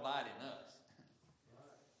there's no light in us.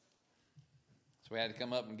 So we had to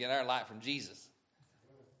come up and get our light from Jesus.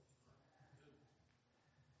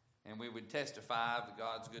 And we would testify of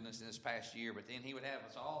God's goodness in this past year, but then he would have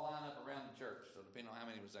us all line up around the church. So depending on how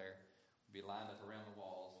many was there, we'd be lined up around the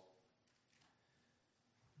walls.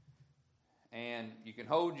 And you can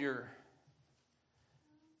hold your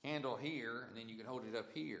candle here, and then you can hold it up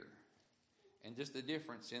here. And just the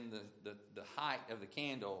difference in the height of the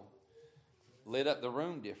candle lit up the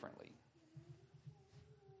room differently.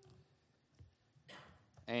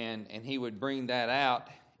 And he would bring that out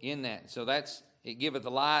in that. So it giveth the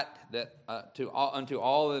light that unto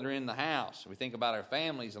all that are in the house. We think about our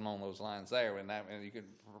families along those lines there, and you can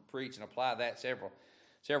preach and apply that several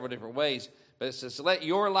different ways. But it says, "Let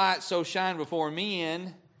your light so shine before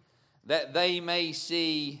men that they may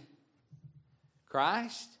see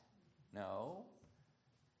Christ." No.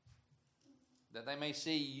 That they may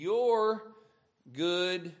see your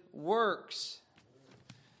good works.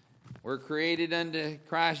 We're created unto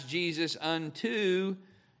Christ Jesus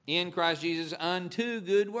in Christ Jesus unto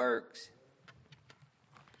good works.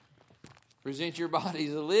 Present your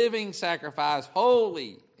bodies a living sacrifice,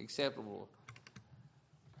 holy, acceptable.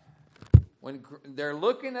 When they're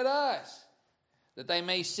looking at us, that they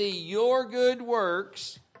may see your good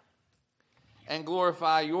works and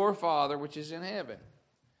glorify your Father which is in heaven.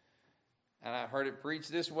 And I've heard it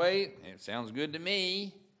preached this way. It sounds good to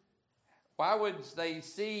me. Why would they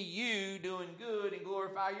see you doing good and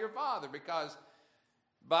glorify your Father? Because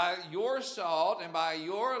by your salt and by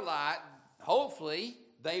your light, hopefully,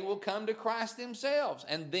 they will come to Christ themselves.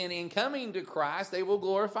 And then in coming to Christ, they will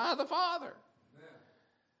glorify the Father. Amen.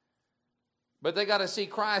 But they got to see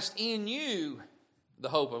Christ in you, the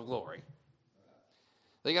hope of glory.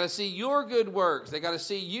 They got to see your good works. They got to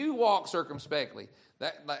see you walk circumspectly.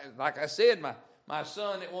 That, like I said, my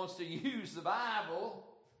son that wants to use the Bible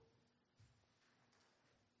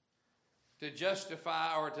to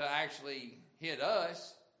justify or to actually hit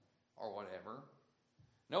us or whatever,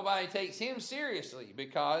 nobody takes him seriously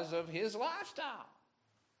because of his lifestyle.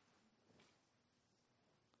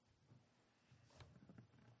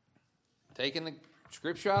 Taking the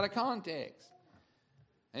scripture out of context.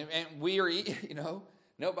 And we are,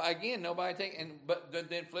 nobody take, but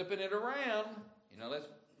then flipping it around, let's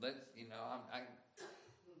I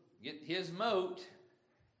get his moat,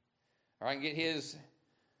 or I can get his,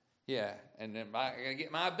 and then I gotta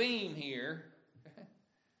get my beam here.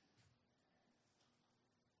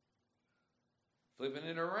 Flipping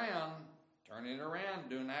it around, turning it around,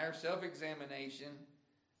 doing our self-examination.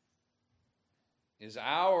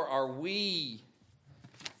 Are we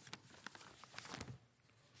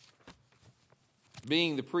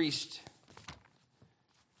being the priesthood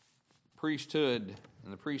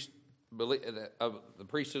and the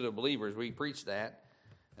priesthood of believers? We preach that,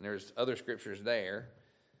 and there's other scriptures there.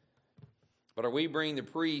 But are we being the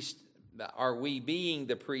priesthood,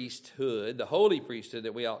 the holy priesthood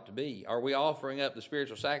that we ought to be? Are we offering up the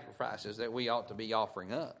spiritual sacrifices that we ought to be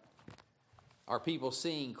offering up? Are people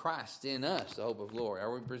seeing Christ in us, the hope of glory?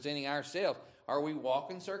 Are we presenting ourselves? Are we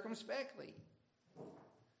walking circumspectly?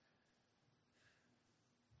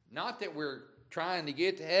 Not that we're trying to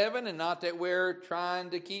get to heaven, and not that we're trying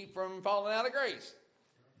to keep from falling out of grace.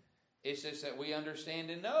 It's just that we understand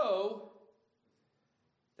and know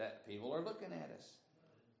that people are looking at us.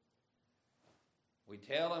 We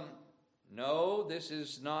tell them, no, this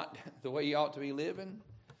is not the way you ought to be living.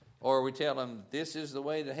 Or we tell them, this is the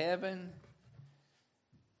way to heaven.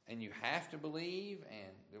 And you have to believe.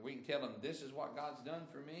 And we can tell them, this is what God's done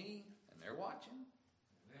for me. And they're watching.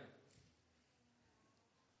 Amen.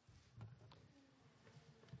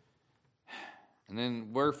 And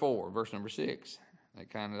then wherefore, verse number 6. That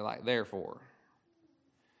kind of like therefore.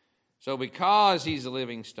 So because he's a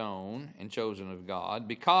living stone and chosen of God,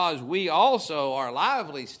 because we also are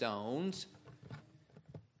lively stones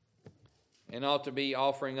and ought to be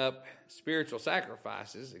offering up spiritual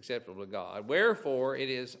sacrifices acceptable to God, wherefore it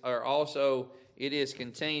is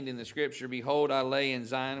contained in the scripture, behold, I lay in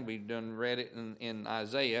Zion, we've done read it in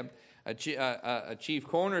Isaiah, a chief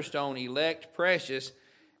cornerstone, elect, precious,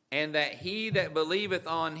 and that he that believeth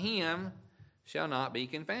on him shall not be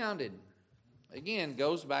confounded. Again,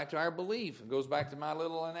 goes back to our belief. It goes back to my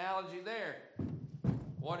little analogy there.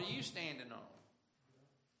 What are you standing on?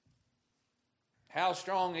 How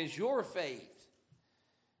strong is your faith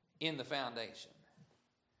in the foundation?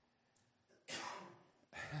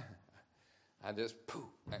 I just, poof,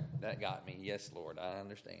 that got me. Yes, Lord, I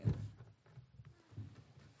understand.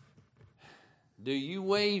 Do you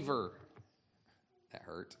waver? That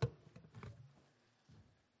hurt.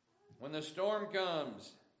 When the storm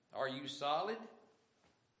comes, are you solid?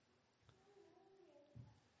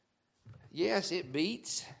 Yes, it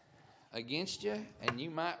beats against you, and you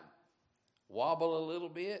might wobble a little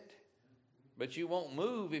bit, but you won't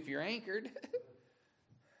move if you're anchored. Whew,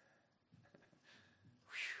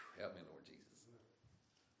 help me, Lord Jesus.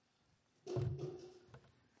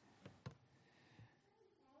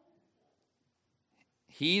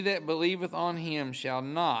 He that believeth on him shall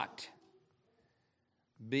not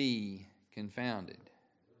be confounded.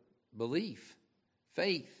 Belief,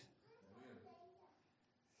 faith.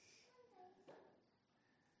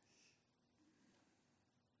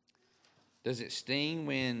 Does it sting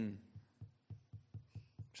when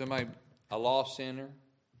somebody, a lost sinner,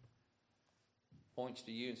 points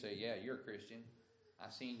to you and say, yeah, you're a Christian. I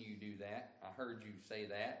seen you do that. I heard you say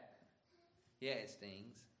that. Yeah, it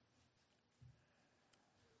stings.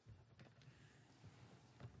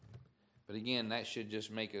 But again, that should just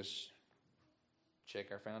make us check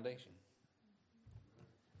our foundation.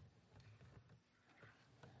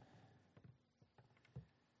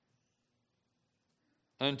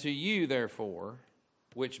 Unto you, therefore,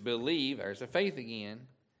 which believe, there's a faith again,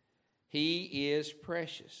 he is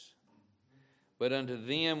precious. But unto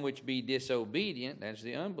them which be disobedient, that's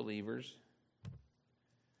the unbelievers,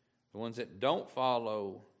 the ones that don't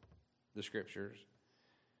follow the Scriptures,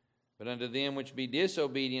 but unto them which be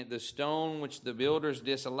disobedient, the stone which the builders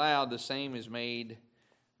disallowed, the same is made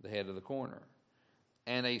the head of the corner,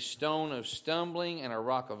 and a stone of stumbling and a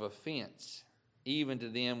rock of offense, even to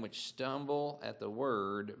them which stumble at the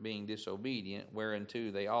word, being disobedient, whereunto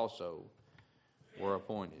they also were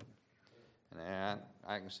appointed. And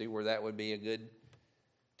I can see where that would be a good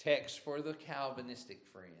text for the Calvinistic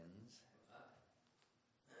friends.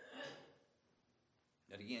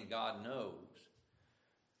 But again, God knows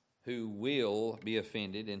who will be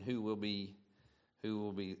offended and who will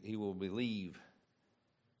believe.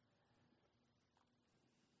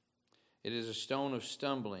 It is a stone of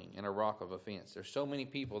stumbling and a rock of offense. There's so many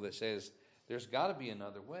people that says there's got to be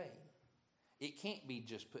another way. It can't be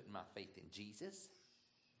just putting my faith in Jesus.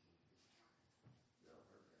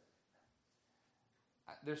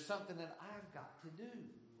 There's something that I've got to do.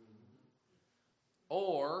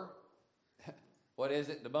 Or, what is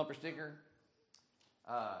it, the bumper sticker?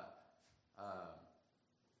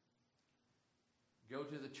 Go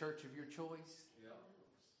to the church of your choice.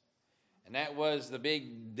 And that was the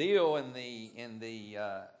big deal in the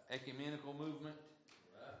ecumenical movement.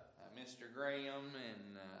 Mr. Graham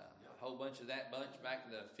and a whole bunch of that bunch back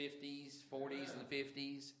in the 50s, 40s, and the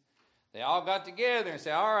 50s. They all got together and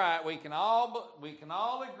said, all right, we can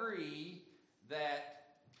all agree that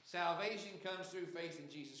salvation comes through faith in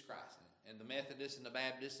Jesus Christ. And the Methodists and the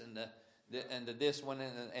Baptists and the this one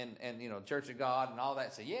and you know, Church of God and all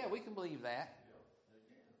that say, yeah, we can believe that.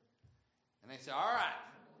 And they say, all right.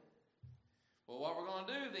 Well, what we're going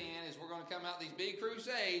to do then is we're going to come out these big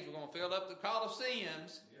crusades. We're going to fill up the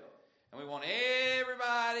Colosseums. And we want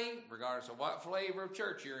everybody, regardless of what flavor of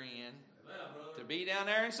church you're in, to be down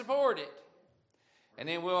there and support it. And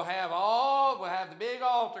then we'll have the big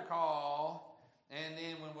altar call. And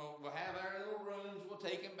then when we'll have our little rooms, we'll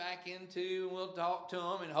take them back into, and we'll talk to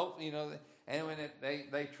them and hope, you know, and when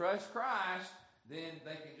they trust Christ, then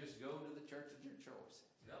they can just go to the church of your choice.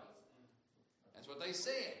 That's what they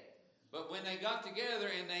said. But when they got together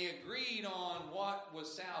and they agreed on what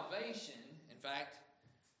was salvation, in fact,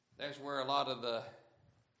 that's where a lot of the,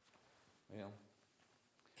 well,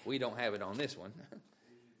 we don't have it on this one,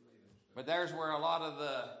 but there's where a lot of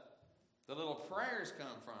the little prayers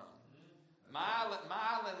come from.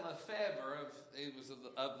 Mylon Lefebvre,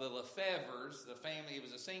 of the Lefebvres, the family, it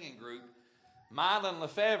was a singing group. Mylon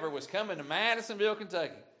Lefebvre was coming to Madisonville,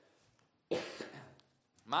 Kentucky.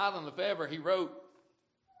 Mylon Lefebvre, he wrote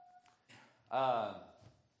that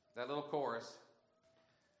little chorus.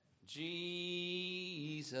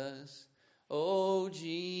 Jesus, oh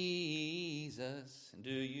Jesus,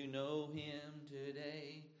 do you know him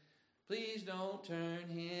today? Please don't turn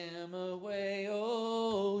him away,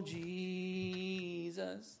 oh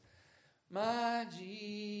Jesus, my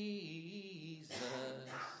Jesus.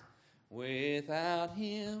 Without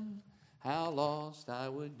him, how lost I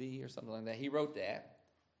would be, or something like that. He wrote that.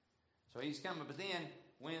 So he's coming, but then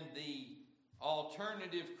when the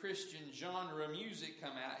alternative Christian genre music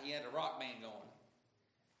come out, he had a rock band going.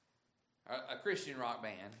 A Christian rock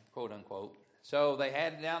band, quote unquote. So they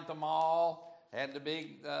had it down at the mall. had the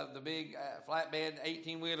big flatbed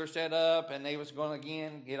 18-wheeler set up, and they was going to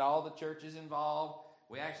again get all the churches involved.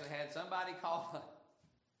 We actually had somebody call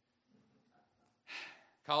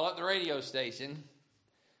up the radio station,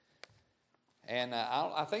 and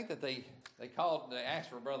I think that they asked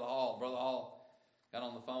for Brother Hall. Brother Hall got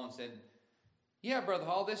on the phone and said, "Yeah, Brother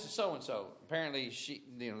Hall, this is so and so." Apparently, she,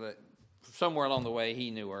 somewhere along the way,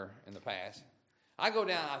 he knew her in the past. I go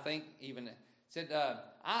down, I think, even said,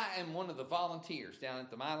 "I am one of the volunteers down at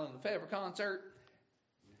the Milo and Lefebvre concert,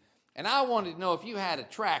 and I wanted to know if you had a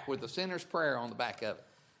track with the sinner's prayer on the back of it."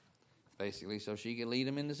 Basically, so she could lead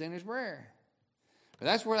them in the sinner's prayer. But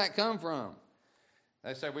that's where that come from.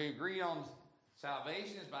 They said we agree on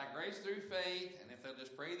salvation is by grace through faith, and if they'll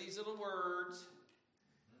just pray these little words,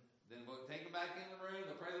 then we'll take them back in the room.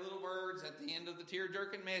 They'll pray the little words at the end of the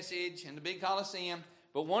tear-jerking message in the big Coliseum.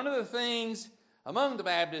 But one of the things among the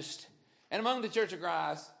Baptists and among the Church of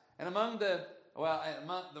Christ and among the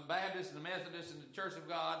Baptists and the Methodists and the Church of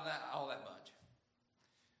God, all that bunch,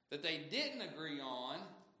 that they didn't agree on,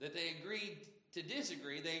 that they agreed to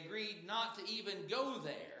disagree, they agreed not to even go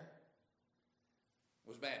there,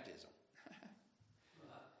 was baptism.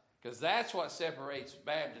 Because that's what separates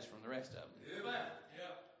Baptists from the rest of them. Amen.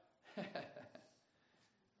 Yeah.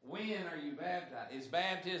 When are you baptized? Is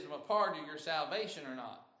baptism a part of your salvation or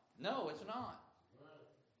not? No, it's not.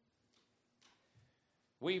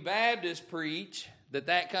 We Baptists preach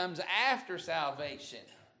that comes after salvation.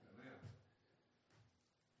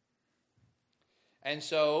 And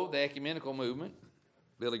so the ecumenical movement,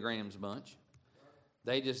 Billy Graham's bunch,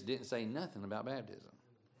 they just didn't say nothing about baptism.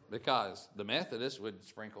 Because the Methodists would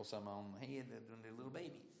sprinkle some on the head of their little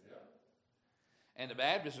babies. Yeah. And the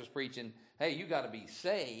Baptist was preaching, hey, you got to be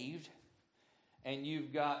saved, and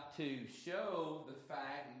you've got to show the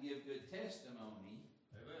fact and give good testimony.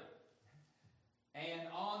 Amen. And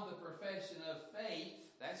on the profession of faith,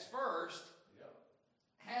 that's first, yep,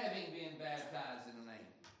 having been baptized in the name.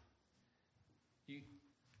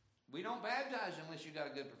 We don't baptize you unless you've got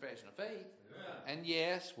a good profession of faith. Yeah. And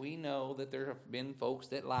yes, we know that there have been folks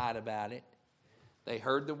that lied about it. They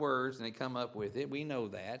heard the words and they come up with it. We know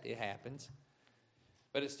that. It happens.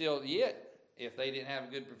 But it's still, yet, if they didn't have a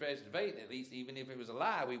good profession of faith, at least even if it was a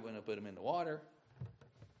lie, we wouldn't have put them in the water.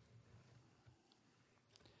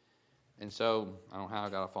 And so, I don't know how I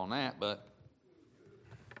got off on that, but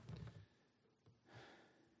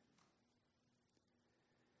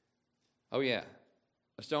oh yeah,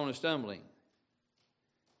 a stone of stumbling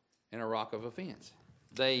and a rock of offense.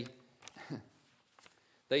 They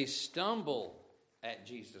stumble at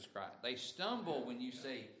Jesus Christ. They stumble when you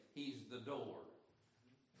say he's the door.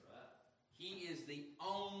 He is the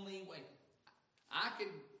only way. I could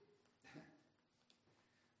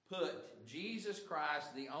put Jesus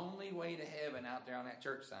Christ, the only way to heaven, out there on that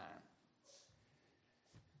church sign.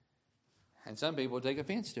 And some people would take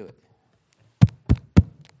offense to it.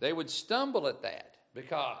 They would stumble at that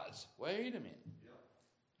because, wait a minute.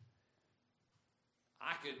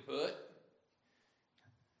 I could put,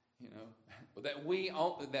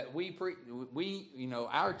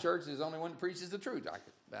 our church is the only one that preaches the truth.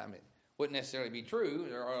 Wouldn't necessarily be true.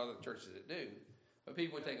 There are other churches that do, but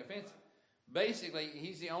people would take offense. Basically,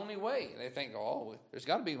 he's the only way. They think, oh, there's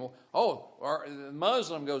got to be more. Oh, or the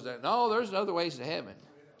Muslim goes there. No, there's other ways to heaven.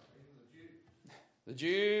 The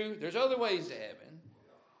Jew, there's other ways to heaven.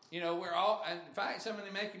 We're all, in fact, some of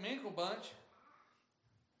the ecumenical bunch,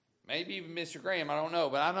 maybe even Mr. Graham, I don't know,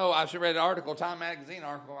 but I know I've read an article, Time Magazine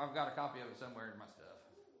article, I've got a copy of it somewhere in my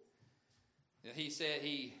stuff.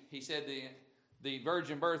 He said the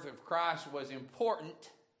virgin birth of Christ was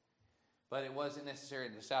important, but it wasn't necessary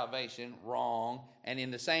to salvation. Wrong. And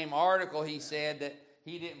in the same article, he said that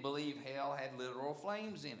he didn't believe hell had literal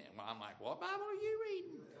flames in it. Well, I'm like, what Bible are you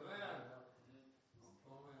reading?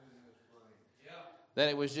 That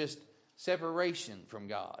it was just separation from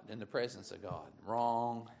God in the presence of God.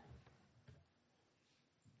 Wrong.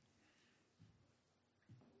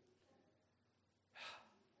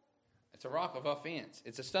 It's a rock of offense.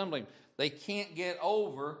 It's a stumbling. They can't get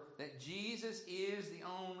over that Jesus is the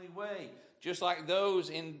only way. Just like those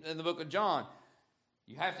in the book of John.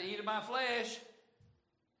 You have to eat of my flesh.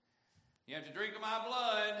 You have to drink of my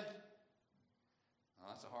blood. Oh,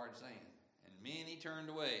 that's a hard saying. And many turned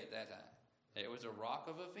away at that time. It was a rock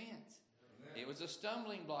of offense. It was a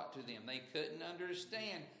stumbling block to them. They couldn't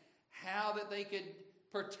understand how that they could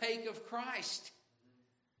partake of Christ.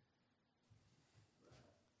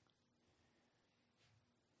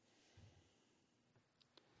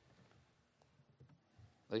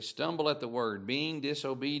 They stumble at the word, being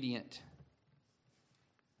disobedient.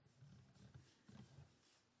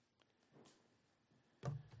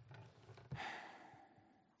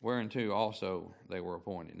 whereunto also they were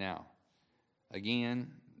appointed. Now,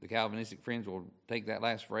 again, the Calvinistic friends will take that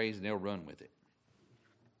last phrase and they'll run with it.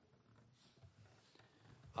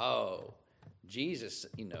 Oh, Jesus,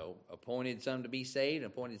 appointed some to be saved,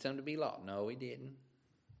 appointed some to be lost. No, he didn't.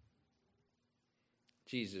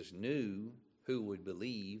 Jesus knew who would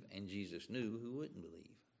believe, and Jesus knew who wouldn't believe.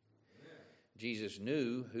 Jesus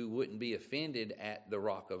knew who wouldn't be offended at the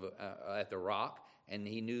rock, and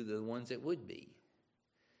he knew the ones that would be.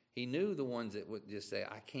 He knew the ones that would just say,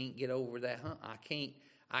 "I can't get over that hump. I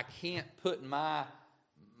can't put my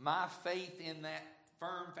faith in that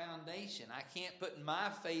firm foundation. I can't put my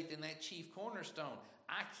faith in that chief cornerstone.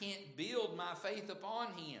 I can't build my faith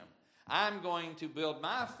upon him. I'm going to build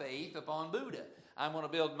my faith upon Buddha. I'm going to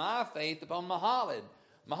build my faith upon Muhammad.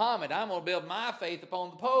 I'm going to build my faith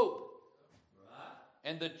upon the Pope."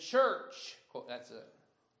 And the church, that's it.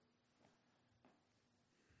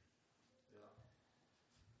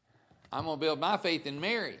 I'm going to build my faith in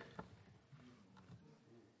Mary,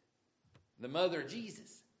 the mother of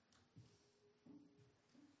Jesus.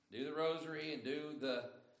 Do the rosary and do the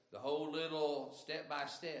whole little step by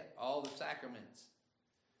step, all the sacraments.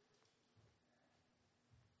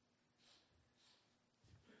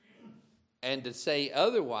 And to say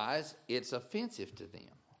otherwise, it's offensive to them.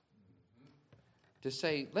 To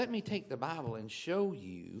say, let me take the Bible and show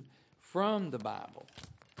you from the Bible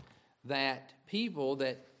that people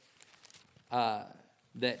that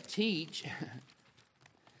teach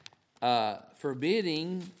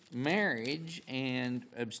forbidding marriage and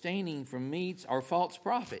abstaining from meats are false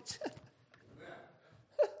prophets.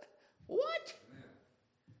 What?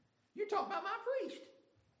 You're talking about my priest?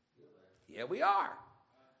 Yeah, we are.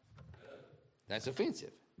 That's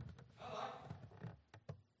offensive.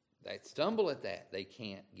 They stumble at that. They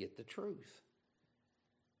can't get the truth.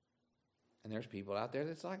 And there's people out there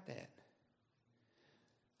that's like that.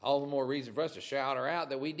 All the more reason for us to shout her out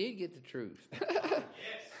that we did get the truth.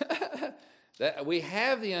 Yes. That we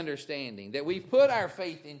have the understanding, that we've put our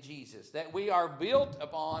faith in Jesus, that we are built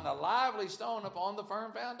upon a lively stone upon the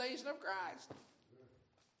firm foundation of Christ.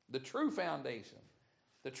 The true foundation,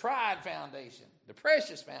 the tried foundation, the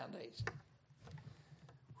precious foundation.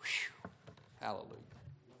 Whew. Hallelujah.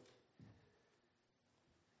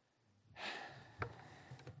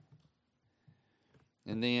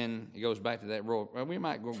 And then it goes back to that royal. Well, we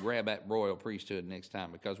might go grab that royal priesthood next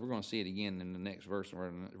time because we're going to see it again in the next verse,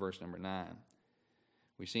 verse number 9.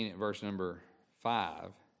 We've seen it in verse number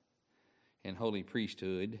 5. In holy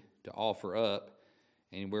priesthood to offer up,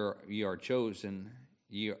 and where ye are chosen,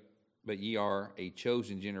 but ye are a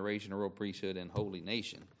chosen generation, a royal priesthood, and holy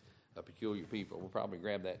nation, a peculiar people. We'll probably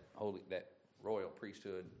grab that royal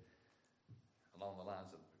priesthood along the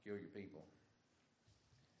lines of peculiar people.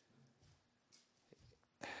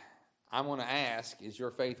 I'm going to ask, is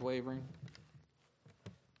your faith wavering?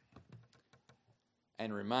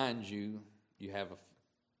 And remind you, you have a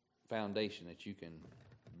foundation that you can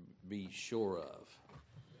be sure of.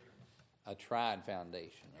 A tried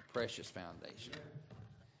foundation, a precious foundation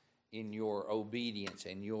in your obedience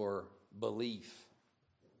and your belief.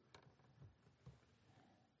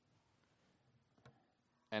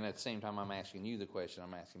 And at the same time, I'm asking you the question,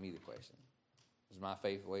 I'm asking me the question. Does my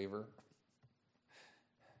faith waver?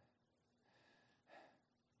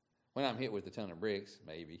 When I'm hit with a ton of bricks,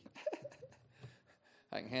 maybe.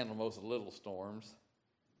 I can handle most of the little storms.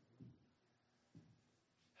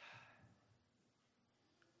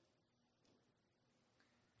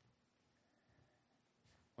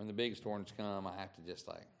 When the big storms come, I have to just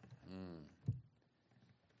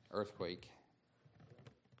earthquake.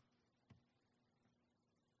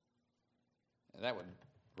 And that would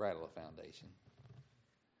rattle a foundation.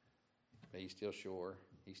 But he's still sure.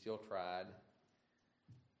 He's still tried.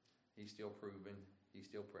 He's still proven. He's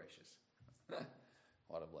still precious.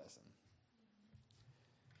 What a blessing.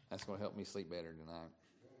 That's going to help me sleep better tonight.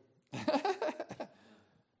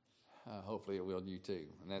 Hopefully it will you too.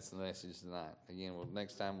 And that's the message tonight. Again,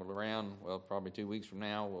 next time we're around, probably 2 weeks from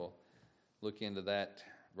now, we'll look into that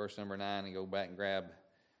verse number 9 and go back and grab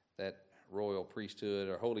that royal priesthood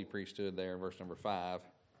or holy priesthood there in verse number 5.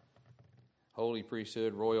 Holy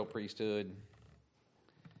priesthood, royal priesthood,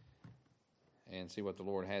 and see what the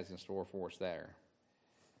Lord has in store for us there.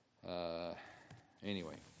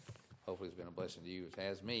 Anyway, hopefully it's been a blessing to you. It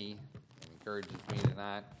has me. It encourages me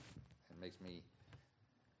tonight. It makes me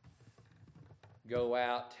go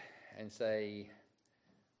out and say,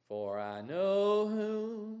 for I know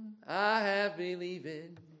whom I have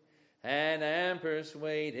believed, and am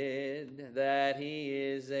persuaded that he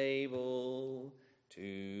is able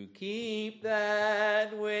to keep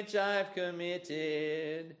that which I've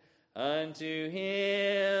committed unto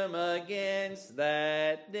him against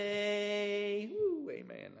that day. Woo,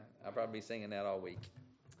 amen. I'll probably be singing that all week.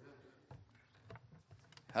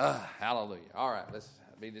 Hallelujah. All right, let's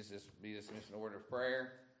be dismissed in a word of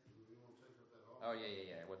prayer. Oh,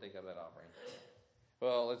 yeah. We'll take up that offering.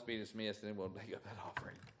 Well, let's be dismissed, and then we'll take up that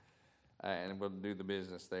offering. And we'll do the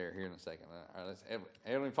business there here in a second. All right,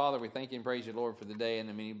 Heavenly Father, we thank you and praise you, Lord, for the day and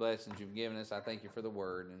the many blessings you've given us. I thank you for the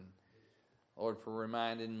word, and, Lord, for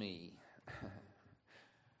reminding me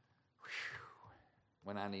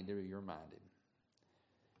when I need to be reminded.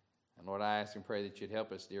 And, Lord, I ask and pray that you'd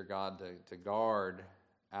help us, dear God, to guard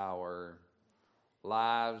our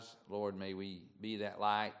lives. Lord, may we be that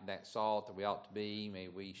light, that salt that we ought to be. May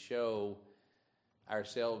we show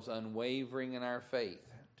ourselves unwavering in our faith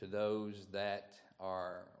to those that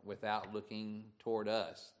are without looking toward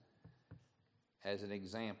us, as an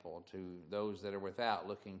example to those that are without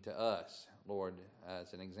looking to us, Lord,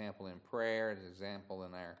 as an example in prayer, as an example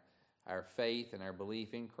in our faith and our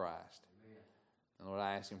belief in Christ. Amen. And Lord,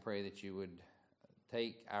 I ask and pray that you would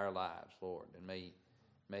take our lives, Lord, and may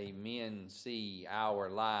men see our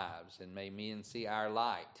lives, and may men see our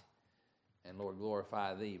light, and Lord,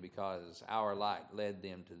 glorify thee, because our light led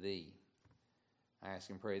them to thee. I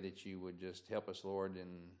ask and pray that you would just help us, Lord,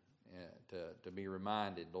 and to be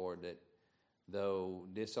reminded, Lord, that though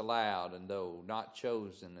disallowed and though not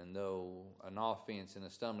chosen and though an offense and a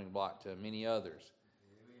stumbling block to many others,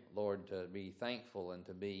 amen, Lord, to be thankful and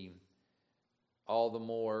to be all the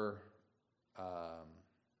more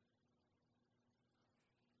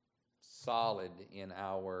solid in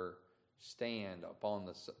our stand upon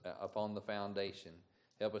the foundation.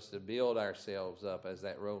 Help us to build ourselves up as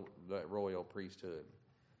that royal priesthood,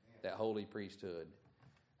 that holy priesthood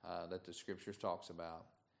that the Scriptures talks about.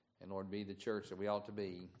 And Lord, be the church that we ought to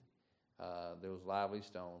be, those lively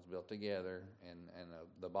stones built together and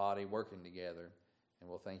the body working together. And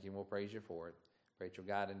we'll thank you and we'll praise you for it. Pray that you'll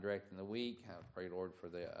guide and direct in the week. I pray, Lord, for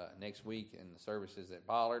the next week and the services at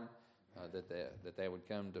Pollard, that they would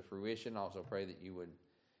come to fruition. Also pray that you would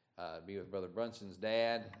be with Brother Brunson's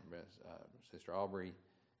dad, Sister Aubrey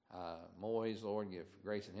Moyes, Lord, give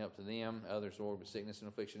grace and help to them. Others, Lord, with sickness and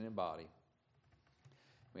affliction in body.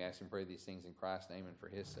 We ask and pray these things in Christ's name and for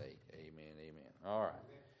his sake. Amen, amen. All right.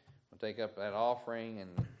 We'll take up that offering, and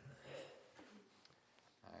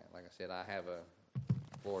like I said, I have a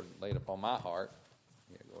Lord laid upon my heart.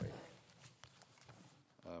 Yeah, go ahead.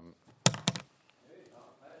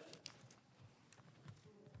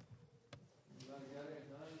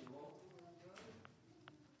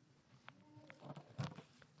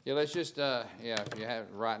 Yeah, let's just, if you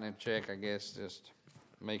have writing a check, I guess just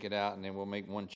make it out, and then we'll make one check.